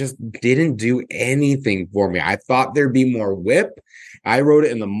 it just didn't do anything for me. I thought there'd be more whip. I rode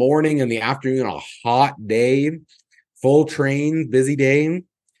it in the morning and the afternoon on a hot day, full train, busy day.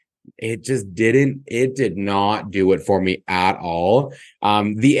 it just did not do it for me at all.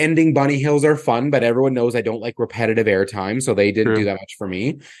 The ending bunny hills are fun, but everyone knows I don't like repetitive airtime, so they didn't do that much for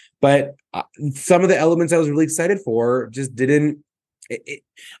me. But some of the elements I was really excited for just didn't.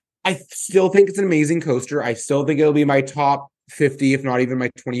 I still think it's an amazing coaster. I still think it'll be my top 50, if not even my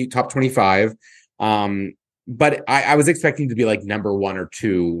top 25. But I was expecting to be like number 1 or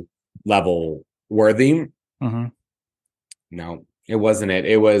 2 level worthy. No, it wasn't it.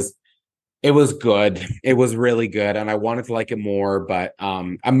 It was good. It was really good, and I wanted to like it more, but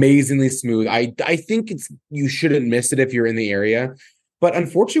amazingly smooth. I think you shouldn't miss it if you're in the area. But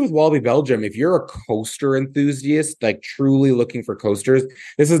unfortunately, with Wallaby Belgium, if you're a coaster enthusiast, like truly looking for coasters,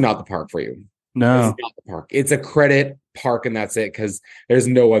 this is not the park for you. No, this is not the park. It's a credit park, and that's it, because there's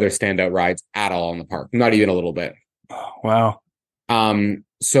no other standout rides at all in the park, not even a little bit. Oh, wow.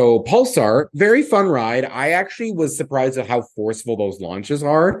 So Pulsar, very fun ride. I actually was surprised at how forceful those launches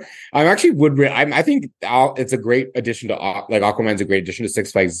are. I think it's a great addition to Aquaman's a great addition to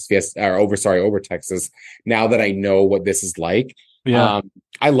Six Flags over Texas. Now that I know what this is like,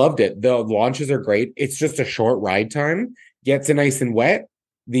 I loved it. The launches are great. It's just a short ride time. Gets it nice and wet.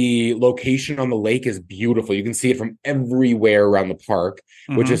 The location on the lake is beautiful. You can see it from everywhere around the park,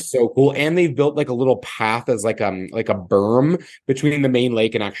 which is so cool. And they've built like a little path as like a berm between the main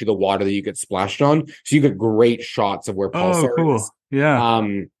lake and actually the water that you get splashed on. So you get great shots of where Pulsar is. Yeah.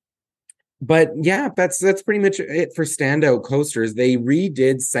 But yeah, that's pretty much it for standout coasters. They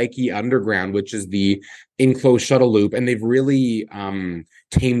redid Psyche Underground, which is the enclosed shuttle loop, and they've really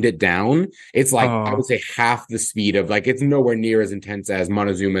tamed it down. It's like I would say half the speed of, like, it's nowhere near as intense as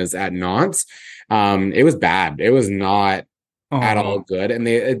Montezuma's at Knott's. It was bad. It was not at all good. And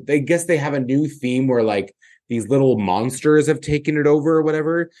they guess they have a new theme where like these little monsters have taken it over or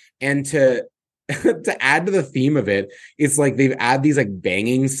whatever. And to add to the theme of it, it's like they've added these like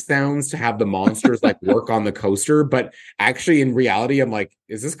banging sounds to have the monsters like work on the coaster. But actually, in reality, I'm like,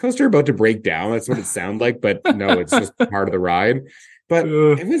 is this coaster about to break down? That's what it sounds like. But no, it's just part of the ride. But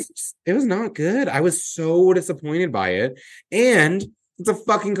it was not good. I was so disappointed by it. And it's a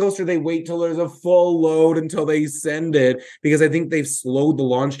fucking coaster. They wait till there's a full load until they send it, because I think they've slowed the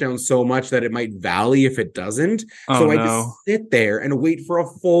launch down so much that it might valley if it doesn't. I just sit there and wait for a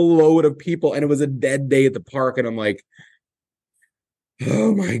full load of people. And it was a dead day at the park. And I'm like,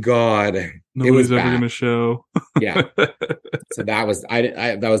 oh my God. Nobody's ever going to show. Yeah. So that was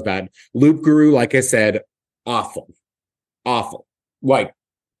bad. Loop Guru, like I said, awful. Like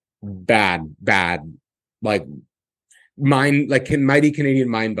bad. Like mighty Canadian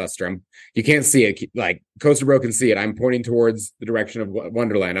mind buster. You can't see it. Like Coaster Bro can see it. I'm pointing towards the direction of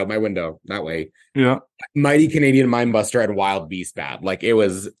Wonderland out my window that way. Yeah. Mighty Canadian mind buster and Wild Beast bad. Like it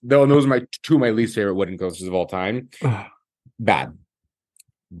was. Those are two of my least favorite wooden coasters of all time. Bad.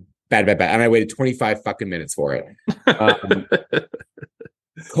 And I waited 25 fucking minutes for it.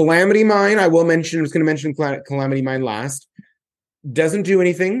 Calamity Mine. I was going to mention Calamity Mine last. Doesn't do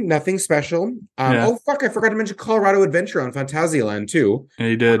anything, nothing special. Oh, fuck, I forgot to mention Colorado Adventure on Phantasialand, too. Yeah,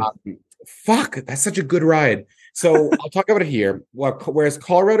 you did. Fuck, that's such a good ride. So I'll talk about it here. Whereas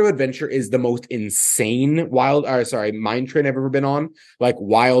Colorado Adventure is the most insane mine train I've ever been on. Like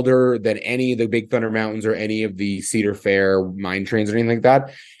wilder than any of the Big Thunder Mountains or any of the Cedar Fair mine trains or anything like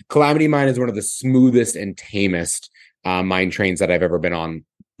that. Calamity Mine is one of the smoothest and tamest mine trains that I've ever been on.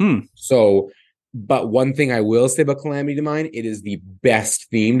 But one thing I will say about Calamity Mine, it is the best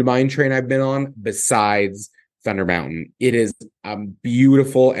themed mine train I've been on besides Thunder Mountain. It is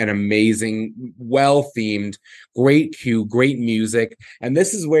beautiful and amazing, well themed, great queue, great music. And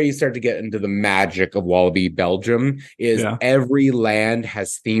this is where you start to get into the magic of Wallaby Belgium. Every land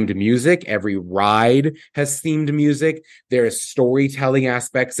has themed music, every ride has themed music. There is storytelling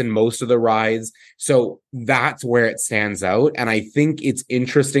aspects in most of the rides. So that's where it stands out. And I think it's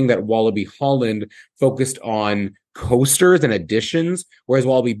interesting that Wallaby Holland focused on coasters and additions, whereas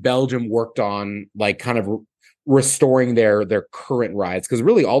Wallaby Belgium worked on like kind of restoring their current rides, because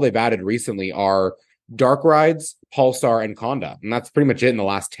really all they've added recently are dark rides, Pulsar, and Conda, and that's pretty much it in the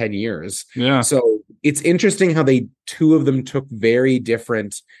last 10 years. So it's interesting how two of them took very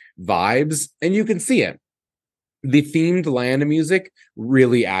different vibes, and you can see it. The themed land music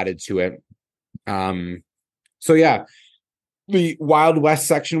really added to it. So yeah, the Wild West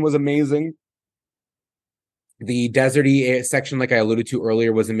section was amazing. The deserty section, like I alluded to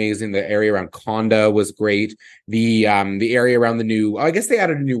earlier, was amazing. The area around Conda was great. The area around I guess they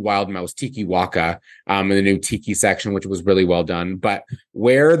added a new Wild Mouse, Tiki Waka, in the new Tiki section, which was really well done. But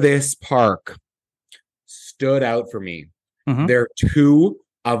where this park stood out for me, there are two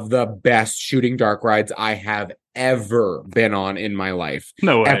of the best shooting dark rides I have ever been on in my life.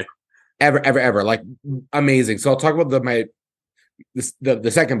 No way. ever. Like amazing. So I'll talk about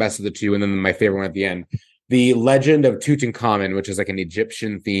the second best of the two, and then my favorite one at the end. The Legend of Tutankhamun, which is like an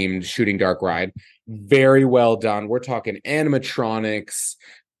Egyptian themed shooting dark ride. Very well done. We're talking animatronics.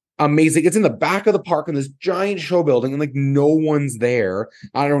 Amazing. It's in the back of the park in this giant show building, and like no one's there.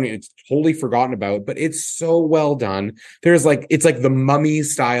 I don't know, it's totally forgotten about, but it's so well done. There's like, it's like the Mummy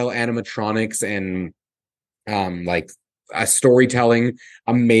style animatronics and like a storytelling.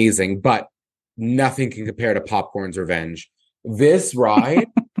 Amazing, but nothing can compare to Popcorn's Revenge. This ride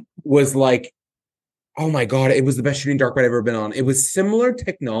was like, oh my God, it was the best shooting dark ride I've ever been on. It was similar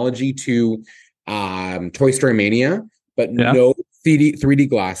technology to Toy Story Mania, but no 3D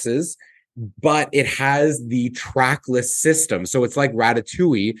glasses, but it has the trackless system. So it's like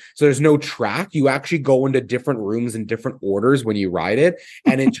Ratatouille. So there's no track. You actually go into different rooms in different orders when you ride it.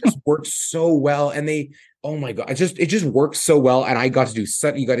 And it just works so well. And oh my God, it just works so well. And I got to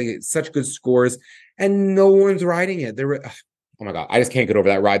you got to get such good scores, and no one's riding it. Oh my God, I just can't get over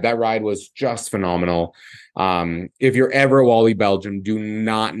that ride. That ride was just phenomenal. If you're ever at Wally, Belgium, do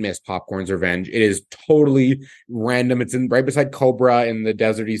not miss Popcorn's Revenge. It is totally random. It's right beside Cobra in the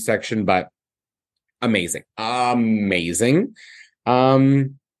deserty section, but amazing. Amazing.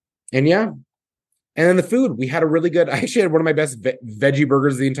 And yeah. And then the food, we had a really good, I actually had one of my best veggie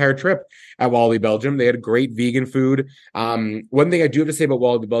burgers the entire trip at Wally, Belgium. They had great vegan food. One thing I do have to say about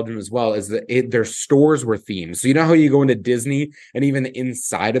Wally, Belgium as well is that their stores were themed. So you know how you go into Disney and even the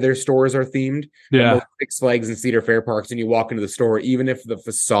inside of their stores are themed? Yeah. Most Six Flags and Cedar Fair parks, and you walk into the store, even if the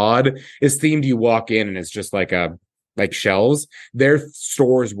facade is themed, you walk in and it's just like shelves. Their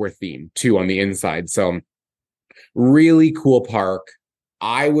stores were themed too on the inside. So really cool park.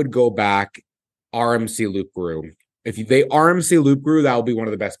 I would go back. RMC Loop Guru. If they RMC Loop Guru, that will be one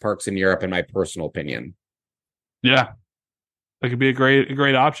of the best parks in Europe, in my personal opinion. Yeah, that could be a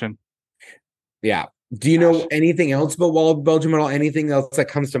great option. Yeah. Do you know anything else about Wall of Belgium at all? Anything else that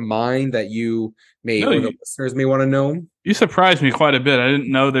comes to mind that you may or the listeners may want to know? You surprised me quite a bit. I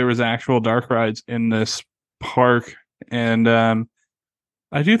didn't know there was actual dark rides in this park, and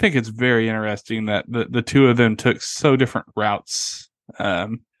I do think it's very interesting that the two of them took so different routes.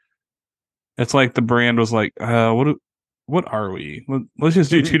 It's like the brand was like, what are we? Let's just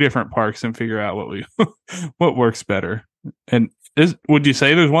do two different parks and figure out what works better. And would you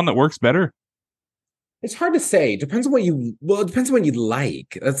say there's one that works better? It's hard to say. It depends on what you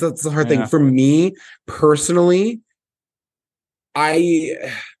like. That's the hard thing. For me personally, hard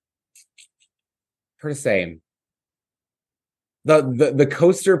to say. The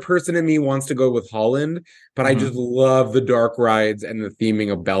coaster person in me wants to go with Holland, but I just love the dark rides and the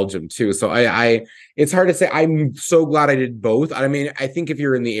theming of Belgium too. So it's hard to say. I'm so glad I did both. I mean, I think if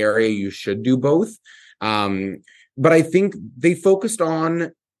you're in the area, you should do both. But I think they focused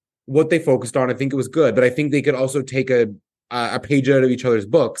on what they focused on. I think it was good, but I think they could also take a page out of each other's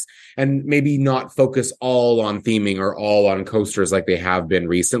books and maybe not focus all on theming or all on coasters like they have been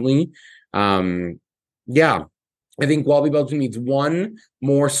recently. Yeah. I think Walibi Belgium needs one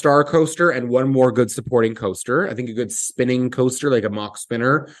more star coaster and one more good supporting coaster. I think a good spinning coaster, like a mock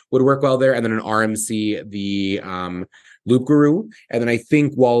spinner, would work well there. And then an RMC, the Loop Guru. And then I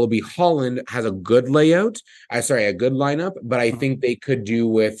think Walibi Holland has a good layout. A good lineup, but I think they could do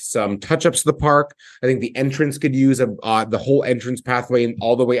with some touch-ups to the park. I think the entrance could use the whole entrance pathway and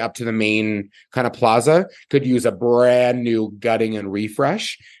all the way up to the main kind of plaza could use a brand new gutting and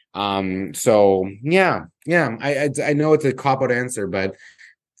refresh. So yeah, I know it's a cop-out answer, but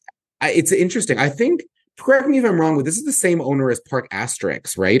it's interesting. I think, correct me if I'm wrong, but this is the same owner as Park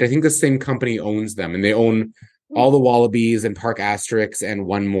Asterix, right? I think the same company owns them, and they own all the Wallabies and Park Asterix and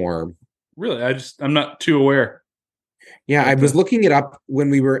one more. Really? I'm not too aware. Yeah, I was looking it up when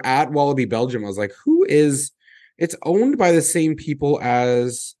we were at Wallaby Belgium. I was like, it's owned by the same people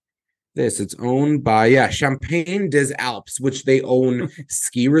as this. It's owned by Champagne des Alpes, which they own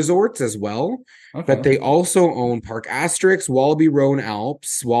ski resorts as well. Okay. But they also own Park Asterix, Wallaby Rhone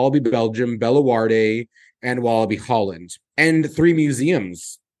Alps, Wallaby Belgium, Bellewaerde, and Wallaby Holland, and 3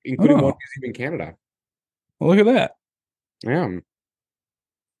 museums, including one museum in Canada. Well, look at that. Yeah.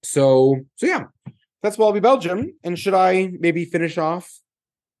 So yeah, that's Wallaby Belgium. And should I maybe finish off?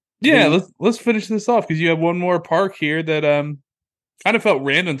 Yeah, let's finish this off because you have one more park here that kind of felt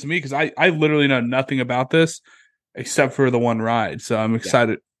random to me because I literally know nothing about this except for the one ride. So I'm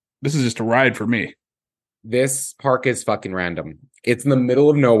excited. Yeah. This is just a ride for me. This park is fucking random. It's in the middle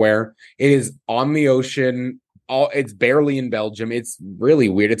of nowhere. It is on the ocean. It's barely in Belgium. It's really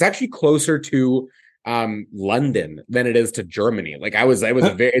weird. It's actually closer to London than it is to Germany. Like I was a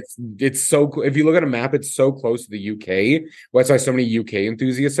very it's so cool. If you look at a map, it's so close to the UK. That's why so many UK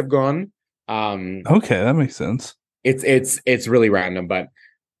enthusiasts have gone. Okay, that makes sense. It's really random, but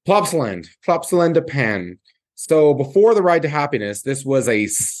Plopsaland, Japan. So before the Ride to Happiness, this was a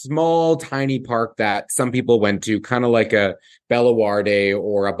small, tiny park that some people went to, kind of like a Bellewaerde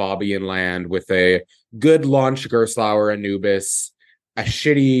or a Bobbian Land with a good launch Gerstlauer Anubis, a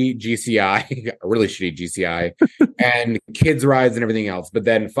shitty GCI, a really shitty GCI, and kids rides and everything else. But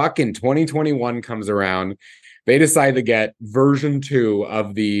then fucking 2021 comes around. They decide to get version 2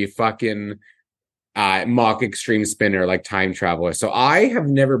 of the fucking mock extreme spinner, like Time Traveler. So I have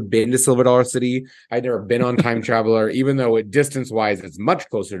never been to Silver Dollar City. I've never been on Time Traveler, even though it distance wise it's much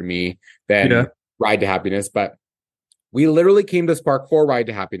closer to me than Ride to Happiness. But we literally came to this park for Ride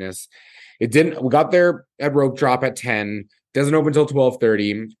to Happiness. We got there at rope drop at 10. Doesn't open until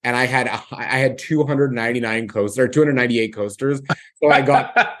 12:30, and I had 299 coasters or 298 coasters. So I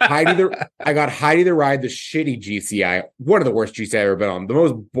got Heidi the Ride, the shitty GCI, one of the worst GCI I've ever been on, the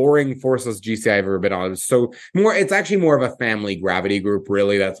most boring forceless GCI I've ever been on. It's actually more of a family gravity group,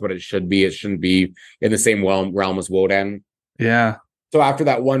 really. That's what it should be. It shouldn't be in the same realm as Wodan. Yeah. So after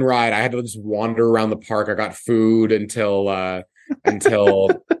that one ride, I had to just wander around the park. I got food until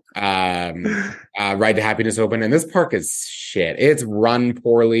Ride to Happiness open, and this park is shit. It's run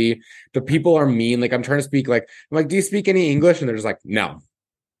poorly. The people are mean. Like I'm trying to speak, I'm like, do you speak any English? And they're just like, no.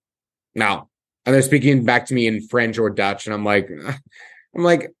 And they're speaking back to me in French or Dutch, and I'm like,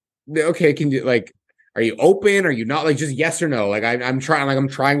 okay, can you are you open? Are you not? Like, just yes or no. Like I'm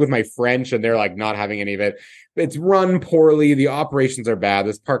trying with my French, and they're like not having any of it. It's run poorly. The operations are bad.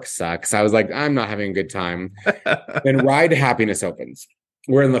 This park sucks. I was like, I'm not having a good time. Then Ride to Happiness opens.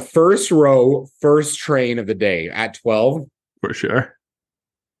 We're in the first row, first train of the day at 12. For sure.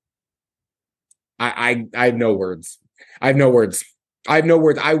 I have no words. I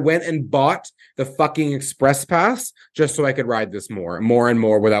went and bought the fucking express pass just so I could ride this more and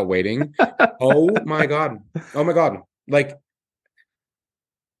more without waiting. Oh my God. Like,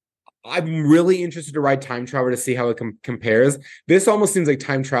 I'm really interested to ride Time Traveler to see how it compares. This almost seems like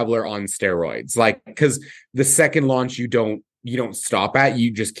Time Traveler on steroids. Like, because the second launch you don't stop at, you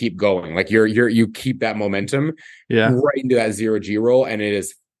just keep going. Like you keep that momentum right into that 0G roll, and it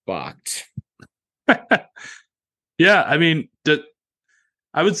is fucked. Yeah, I mean,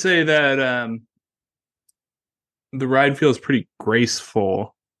 I would say that the ride feels pretty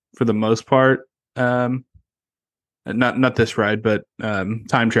graceful for the most part. Not this ride, but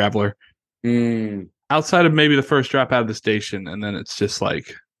Time Traveler. Outside of maybe the first drop out of the station, and then it's just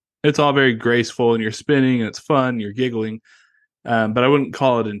like it's all very graceful, and you're spinning, and it's fun, you're giggling. But I wouldn't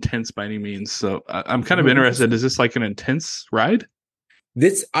call it intense by any means. So I'm kind of interested. Is this like an intense ride?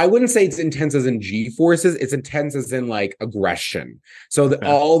 This, I wouldn't say it's intense as in G-forces. It's intense as in like aggression. So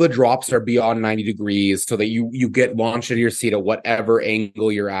all the drops are beyond 90 degrees so that you get launched out of your seat at whatever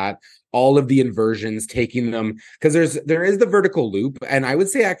angle you're at. All of the inversions, taking them, because there is the vertical loop, and I would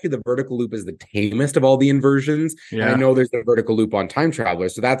say actually the vertical loop is the tamest of all the inversions. Yeah. And I know there's the vertical loop on Time Traveler,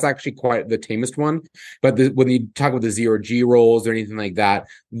 so that's actually quite the tamest one. But when you talk about the 0G rolls or anything like that,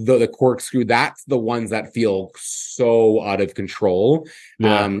 the corkscrew, that's the ones that feel so out of control.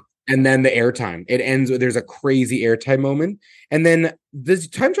 Yeah. And then the airtime, it ends. There's a crazy airtime moment, and then does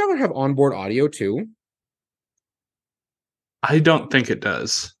Time Traveler have onboard audio too? I don't think it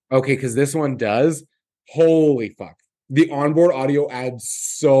does. Okay, because this one does. Holy fuck. The onboard audio adds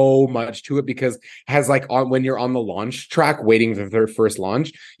so much to it because it has when you're on the launch track waiting for their first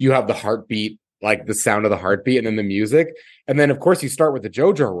launch, you have the heartbeat, like the sound of the heartbeat, and then the music. And then, of course, you start with the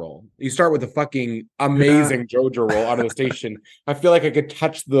JoJo roll. You start with the fucking amazing JoJo roll out of the station. I feel like I could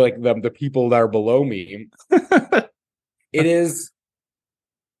touch the people that are below me. It is.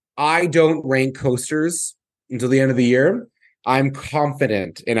 I don't rank coasters until the end of the year. I'm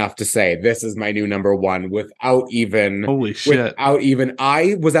confident enough to say this is my new number one without even. Holy shit.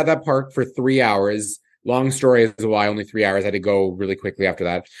 I was at that park for 3 hours. Long story is why only 3 hours. I had to go really quickly after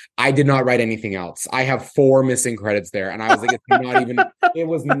that. I did not write anything else. I have 4 missing credits there. And I was like, it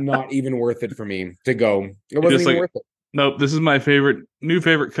was not even worth it for me to go. It wasn't even worth it. Nope, this is my new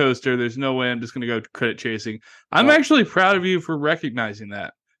favorite coaster. There's no way I'm just going to go credit chasing. I'm actually proud of you for recognizing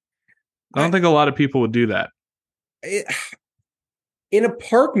that. I don't think a lot of people would do that. In a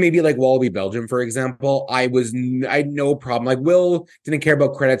park, maybe like Wallaby, Belgium, for example, I had no problem. Like Will didn't care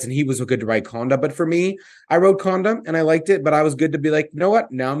about credits and he was good to ride Conda. But for me, I rode Conda and I liked it, but I was good to be like, you know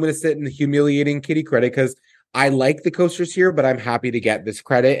what? Now I'm going to sit in the humiliating kitty credit because I like the coasters here, but I'm happy to get this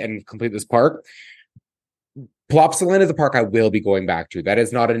credit and complete this park. Plopsaland is a park I will be going back to. That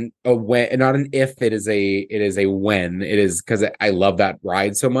is not a when, not an if. It is a when. It is because I love that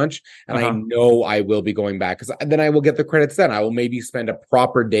ride so much, and I know I will be going back because then I will get the credits. Then I will maybe spend a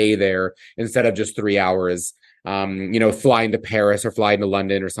proper day there instead of just 3 hours. Flying to Paris or flying to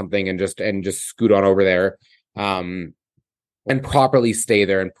London or something, and just scoot on over there. And properly stay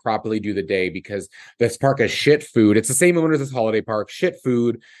there and properly do the day because this park has shit food. It's the same owner as this holiday park, shit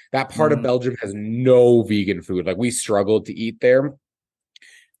food. That part of Belgium has no vegan food. Like we struggled to eat there.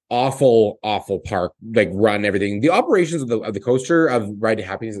 Awful, awful park, like run everything. The operations of the coaster of Ride to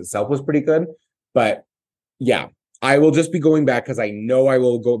Happiness itself was pretty good. But yeah, I will just be going back because I know I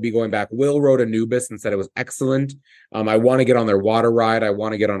will be going back. Will rode Anubis and said it was excellent. I want to get on their water ride. I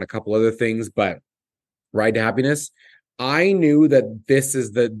want to get on a couple other things, but Ride to Happiness, I knew that this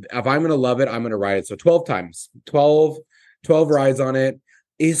is if I'm going to love it, I'm going to ride it. So 12 times, 12 rides on it.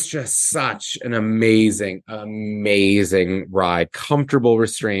 It's just such an amazing, amazing ride. Comfortable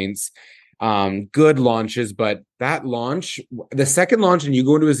restraints, good launches. But that launch, the second launch, and you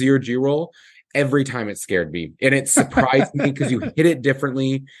go into a zero G roll, every time it scared me. And it surprised me because you hit it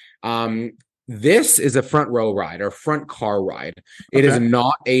differently. This is a front row ride or front car ride. It is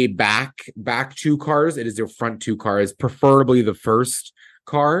not a back two cars. It is your front two cars, preferably the first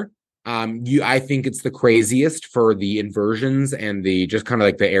car. I think it's the craziest for the inversions and the just kind of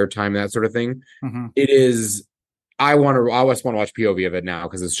like the airtime, that sort of thing. It is. I just want to watch POV of it now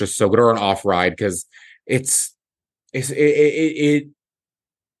because it's just so good, or an off ride because it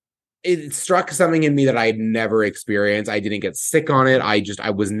struck something in me that I had never experienced. I didn't get sick on it.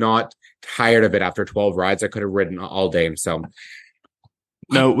 I was not tired of it after 12 rides. I could have ridden all day. So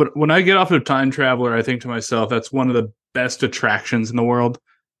no, when I get off of Time Traveler, I think to myself, that's one of the best attractions in the world.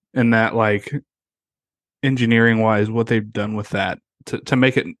 And that, like, engineering wise, what they've done with that to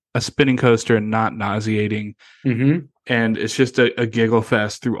make it a spinning coaster and not nauseating. And it's just a giggle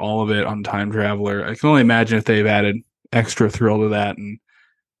fest through all of it on Time Traveler. I can only imagine if they've added extra thrill to that. And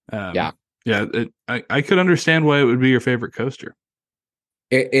I could understand why it would be your favorite coaster.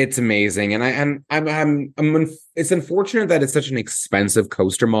 It's amazing, and it's unfortunate that it's such an expensive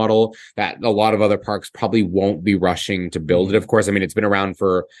coaster model that a lot of other parks probably won't be rushing to build it. Of course, I mean it's been around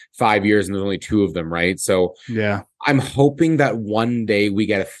for 5 years and there's only 2 of them, right? So yeah, I'm hoping that one day we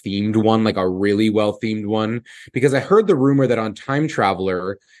get a themed one, like a really well themed one, because I heard the rumor that on Time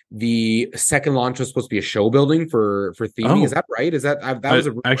Traveler the second launch was supposed to be a show building for theming. Is that right? Is that was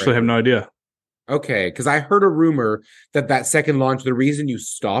a rumor? I actually have no idea. Okay, because I heard a rumor that second launch, the reason you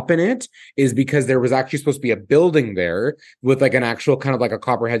stop in it is because there was actually supposed to be a building there with like an actual kind of like a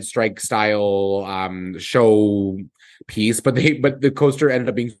Copperhead Strike style show piece, but the coaster ended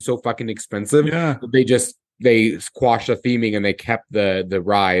up being so fucking expensive. Yeah, they squashed the theming and they kept the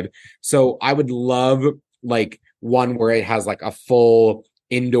ride. So I would love like one where it has like a full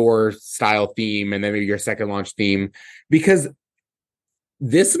indoor style theme and then maybe your second launch theme, because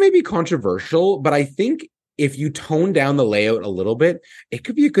this may be controversial, but I think if you tone down the layout a little bit, it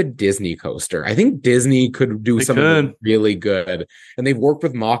could be a good Disney coaster. I think Disney could do something really good. And they've worked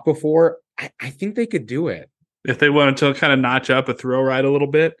with Mach before. I think they could do it. If they wanted to kind of notch up a thrill ride a little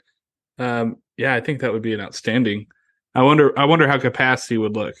bit. I think that would be an outstanding. I wonder how capacity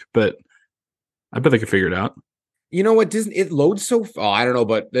would look, but I bet they could figure it out. You know what, Disney, it loads so I don't know,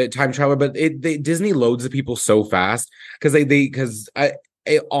 but the Time Traveler, but Disney loads the people so fast because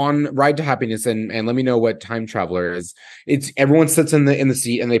on Ride to Happiness, and let me know what Time Traveler is. It's everyone sits in the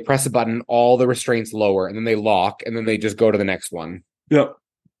seat and they press a button, all the restraints lower, and then they lock, and then they just go to the next one. Yep,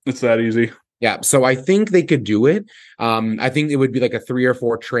 it's that easy. Yeah, so I think they could do it. I think it would be like a 3 or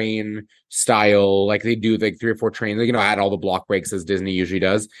 4 train style, like they do like 3 or 4 trains. Like, add all the block breaks as Disney usually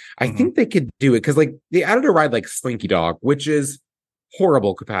does. I think they could do it because like they added a ride like Slinky Dog, which is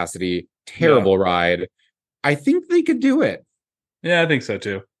horrible capacity, terrible ride. I think they could do it. Yeah, I think so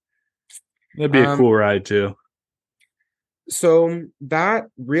too. That'd be a cool ride too. So that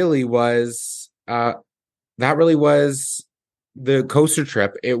really was the coaster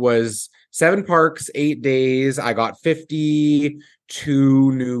trip. It was 7 parks, 8 days. I got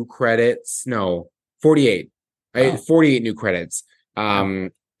 52 new credits. No, 48. I had 48 new credits. Yeah,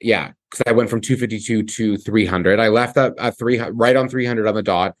 because I went from 252 to 300. I left at 300, right on 300 on the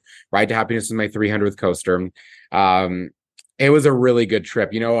dot. Ride to Happiness was my 300th coaster. It was a really good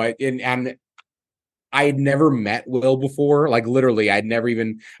trip, and I had never met Will before. Like literally, I'd never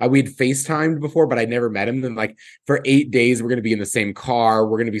even we'd FaceTimed before, but I'd never met him. Then like for 8 days, we're going to be in the same car.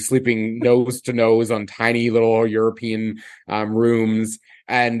 We're going to be sleeping nose to nose on tiny little European rooms,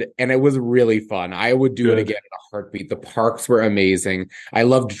 and it was really fun. I would do it again in a heartbeat. The parks were amazing. I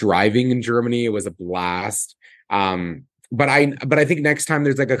loved driving in Germany. It was a blast. But I think next time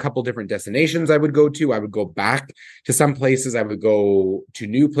there's like a couple different destinations I would go to. I would go back to some places. I would go to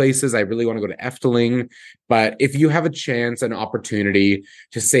new places. I really want to go to Efteling. But if you have a chance, an opportunity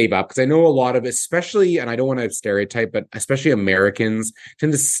to save up, because I know a lot of, especially, and I don't want to stereotype, but especially Americans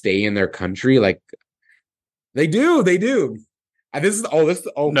tend to stay in their country. Like they do. This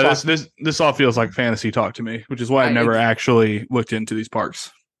all feels like fantasy talk to me, which is why I've never actually looked into these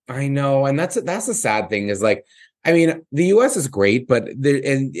parks. I know, and that's the sad thing is like, I mean, the US is great, but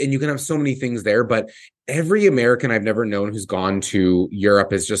and you can have so many things there, but every American I've never known who's gone to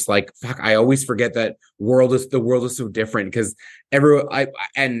Europe is just like, fuck, I always forget that the world is so different because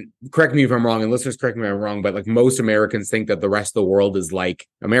and correct me if I'm wrong, and listeners correct me if I'm wrong, but like most Americans think that the rest of the world is like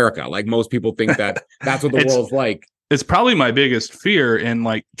America. Like most people think that that's what the world's like. It's probably my biggest fear in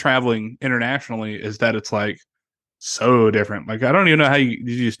like traveling internationally is that it's like so different. Like I don't even know how did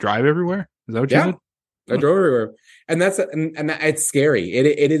you just drive everywhere? Is that what you did? I drove everywhere, and that's it's scary.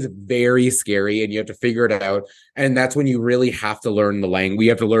 It is very scary, and you have to figure it out. And that's when you really have to learn the language.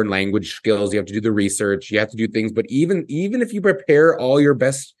 You have to learn language skills. You have to do the research. You have to do things. But even if you prepare all your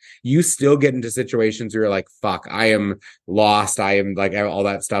best, you still get into situations where you're like, "Fuck, I am lost. I am like all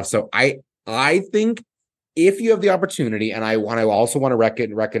that stuff." So I think if you have the opportunity, and I also want to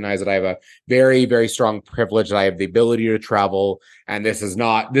recognize that I have a very, very strong privilege that I have the ability to travel, and this is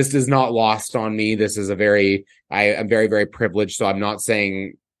not lost on me. This is I am very, very privileged. So I'm not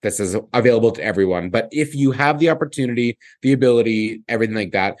saying this is available to everyone, but if you have the opportunity, the ability, everything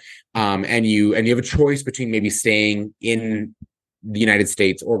like that, and you have a choice between maybe staying in the United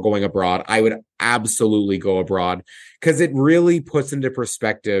States or going abroad, I would absolutely go abroad because it really puts into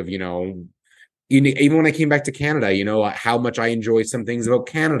perspective, even when I came back to Canada, how much I enjoy some things about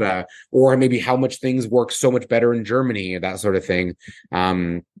Canada, or maybe how much things work so much better in Germany, that sort of thing.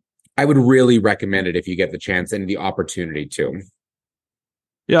 I would really recommend it if you get the chance and the opportunity to.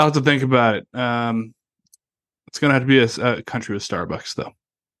 Yeah, I'll have to think about it. It's going to have to be a country with Starbucks, though.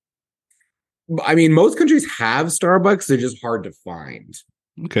 I mean, most countries have Starbucks. They're just hard to find.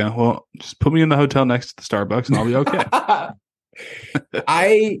 Okay, well, just put me in the hotel next to the Starbucks and I'll be okay.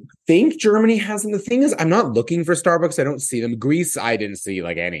 I think Germany has them. The thing is, I'm not looking for Starbucks. I don't see them. Greece, I didn't see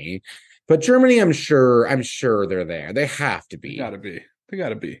like any. But Germany, I'm sure they're there. They have to be. They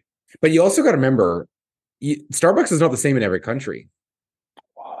gotta be. But you also got to remember, Starbucks is not the same in every country.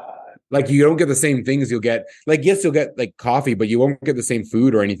 What? Like you don't get the same things you'll get. Like yes, you'll get like coffee, but you won't get the same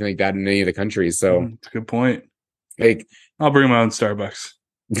food or anything like that in any of the countries. So that's a good point. Like I'll bring my own Starbucks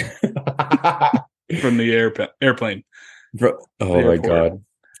from the airplane. Oh my God.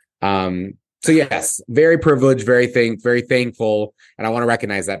 So yes, very privileged, very thankful, and I want to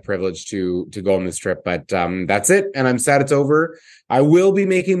recognize that privilege to go on this trip. But that's it, and I'm sad it's over. I will be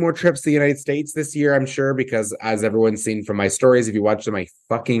making more trips to the United States this year, I'm sure, because as everyone's seen from my stories, if you watch them, I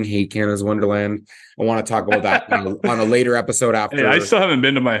fucking hate Canada's Wonderland. I want to talk about that on a later episode after. Hey, I still haven't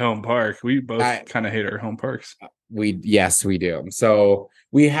been to my home park. We both kind of hate our home parks. We do. So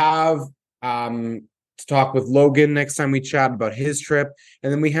we have to talk with Logan next time we chat about his trip,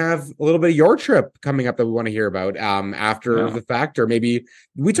 and then we have a little bit of your trip coming up that we want to hear about after the fact, or maybe did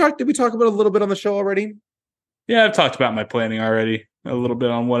we talk about a little bit on the show already? Yeah, I've talked about my planning already a little bit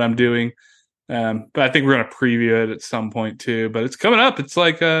on what I'm doing, but I think we're going to preview it at some point too. But it's coming up. It's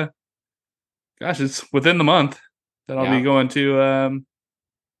like it's within the month that I'll be going to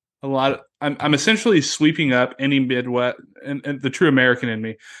a lot. I'm essentially sweeping up any Midwest, and the true American in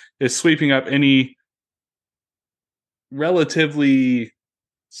me is sweeping up any relatively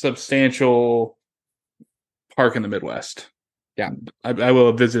substantial park in the Midwest. Yeah, I will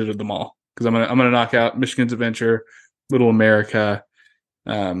have visited them all because I'm gonna knock out Michigan's Adventure, Little America,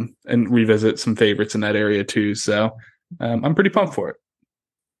 and revisit some favorites in that area too. So I'm pretty pumped for it.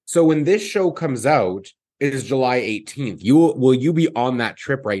 So when this show comes out, it is July 18th. Will you be on that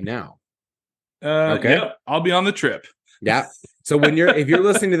trip right now? Okay, yep, I'll be on the trip. Yeah. So if you're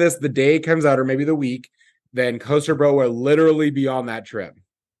listening to this, the day it comes out, or maybe the week, then Coaster Bro will literally be on that trip.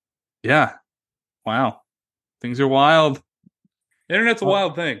 Yeah. Wow. Things are wild. Internet's a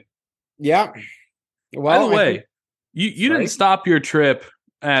wild thing. Yeah. Well, by the way, you didn't stop your trip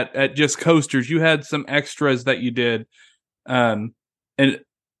at just coasters. You had some extras that you did. And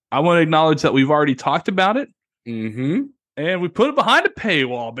I want to acknowledge that we've already talked about it. Mm-hmm. And we put it behind a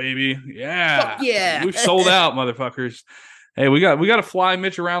paywall, baby. Yeah. Fuck yeah. We've sold out, motherfuckers. Hey, we got to fly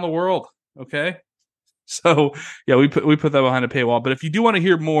Mitch around the world. Okay. So yeah, we put that behind a paywall. But if you do want to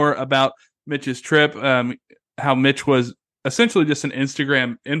hear more about Mitch's trip, how Mitch was essentially just an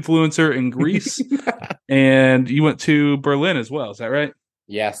Instagram influencer in Greece, and you went to Berlin as well. Is that right?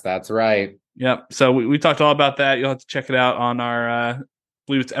 Yes, that's right. Yep. So we talked all about that. You'll have to check it out on our, I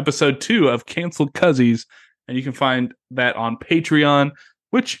believe it's episode 2 of Canceled Cuzzies. And you can find that on Patreon,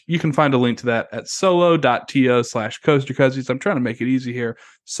 which you can find a link to that at solo.to/coastercuzzies. I'm trying to make it easy here.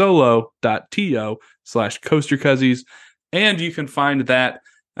 solo.to/coastercuzzies. And you can find that,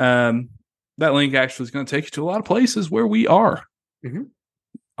 that link actually is going to take you to a lot of places where we are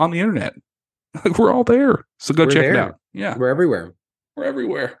on the internet. We're all there. So go check it out. Yeah. We're everywhere. We're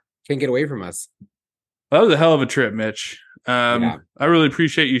everywhere. Can't get away from us. That was a hell of a trip, Mitch. I really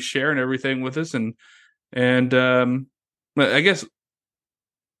appreciate you sharing everything with us. And I guess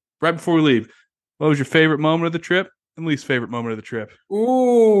right before we leave, what was your favorite moment of the trip and least favorite moment of the trip?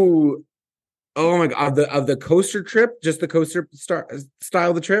 Ooh. Oh my God. Of the coaster trip? Just the coaster style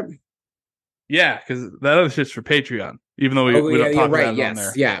of the trip? Yeah, because that other shit's for Patreon, even though we don't talk about it on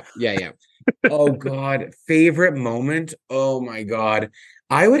there. Yeah. Oh God. Favorite moment? Oh my God.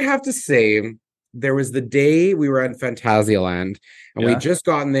 I would have to say there was the day we were at Phantasialand and we just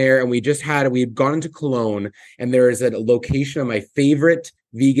gotten there and we'd gone into Cologne and there is a location of my favorite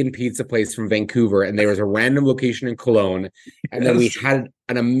vegan pizza place from Vancouver, and there was a random location in Cologne, and then we had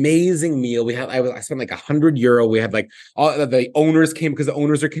an amazing meal. I spent like €100. We had like all the owners came because the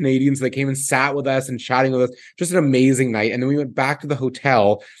owners are Canadians, so they came and sat with us and chatting with us. Just an amazing night. And then we went back to the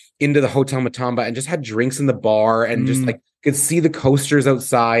hotel, into the Hotel Matamba, and just had drinks in the bar and just like could see the coasters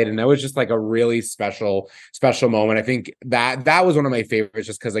outside, and that was just like a really special moment. I think that was one of my favorites,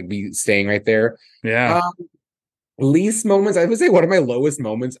 just because like me staying right there. Yeah. Least moments, I would say one of my lowest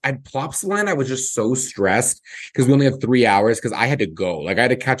moments at Plopsaland, I was just so stressed because we only have 3 hours because I had to go. Like I had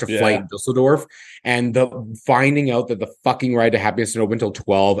to catch a flight in Dusseldorf, and finding out that the fucking ride to Happiness didn't open until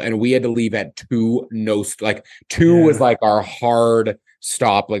 12 and we had to leave at 2. Two was like our hard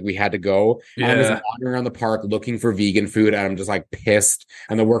stop. Like we had to go. And I'm just wandering around the park looking for vegan food, and I'm just like pissed.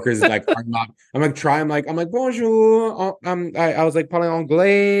 And the workers like I'm like bonjour. I was like parler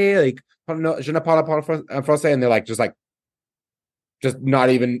anglais, like no, je ne parle pas français, and they're like just not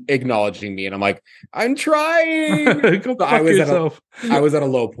even acknowledging me, and I'm like, I'm trying. I was at a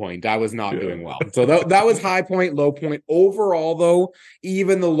low point. I was not doing well. So that was high point, low point. Overall, though,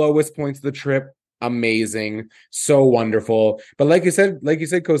 even the lowest points of the trip, amazing, so wonderful. But like you said,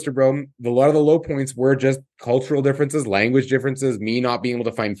 Coaster Bro, a lot of the low points were just cultural differences, language differences, me not being able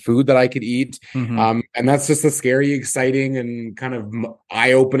to find food that I could eat. And that's just a scary, exciting, and kind of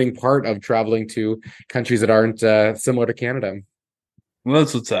eye-opening part of traveling to countries that aren't similar to Canada. Well,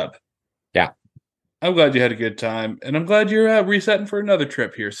 that's what's up. Yeah. I'm glad you had a good time, and I'm glad you're resetting for another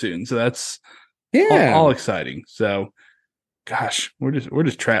trip here soon. So that's all exciting. So, gosh, we're all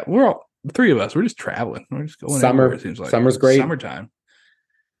the three of us. We're just traveling. We're just going everywhere, it seems like. Summer's great. Summertime.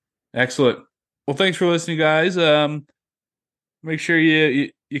 Excellent. Well, thanks for listening, guys. Make sure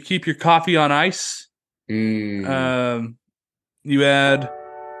you keep your coffee on ice. You add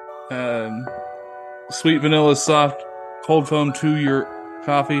sweet vanilla soft cold foam to your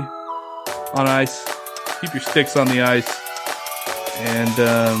coffee on ice. Keep your sticks on the ice, and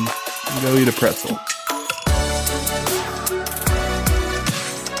go eat a pretzel.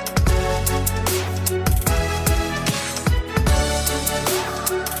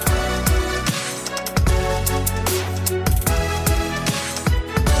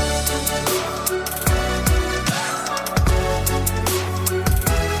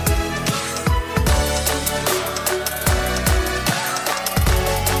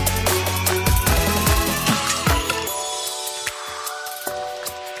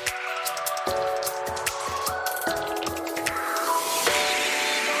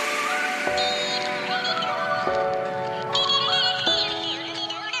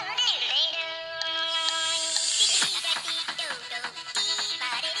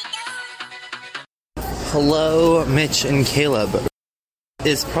 Hello, Mitch and Caleb.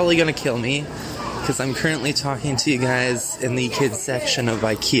 Is probably going to kill me because I'm currently talking to you guys in the kids section of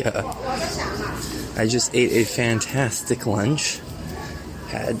IKEA. I just ate a fantastic lunch.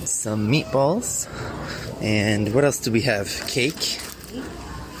 Had some meatballs. And what else do we have? Cake?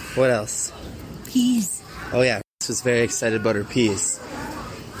 What else? Peas. Oh yeah, Chris was very excited about her peas.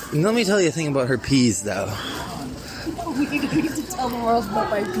 Let me tell you a thing about her peas, though. We need to tell the world about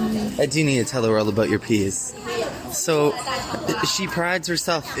my peas. I do need to tell the world about your peas. So, she prides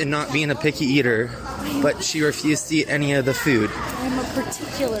herself in not being a picky eater, but she refused to eat any of the food. I'm a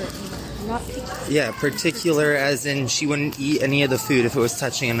particular eater, not picky. Yeah, particular as in she wouldn't eat any of the food if it was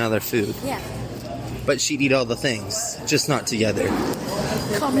touching another food. Yeah. But she'd eat all the things, just not together.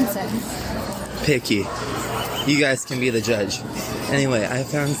 Common sense. Picky. You guys can be the judge. Anyway, I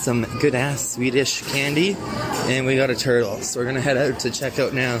found some good-ass Swedish candy, and we got a turtle. So we're going to head out to check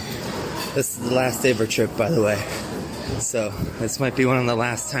out now. This is the last day of our trip, by the way. So, this might be one of the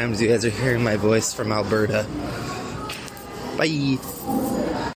last times you guys are hearing my voice from Alberta. Bye!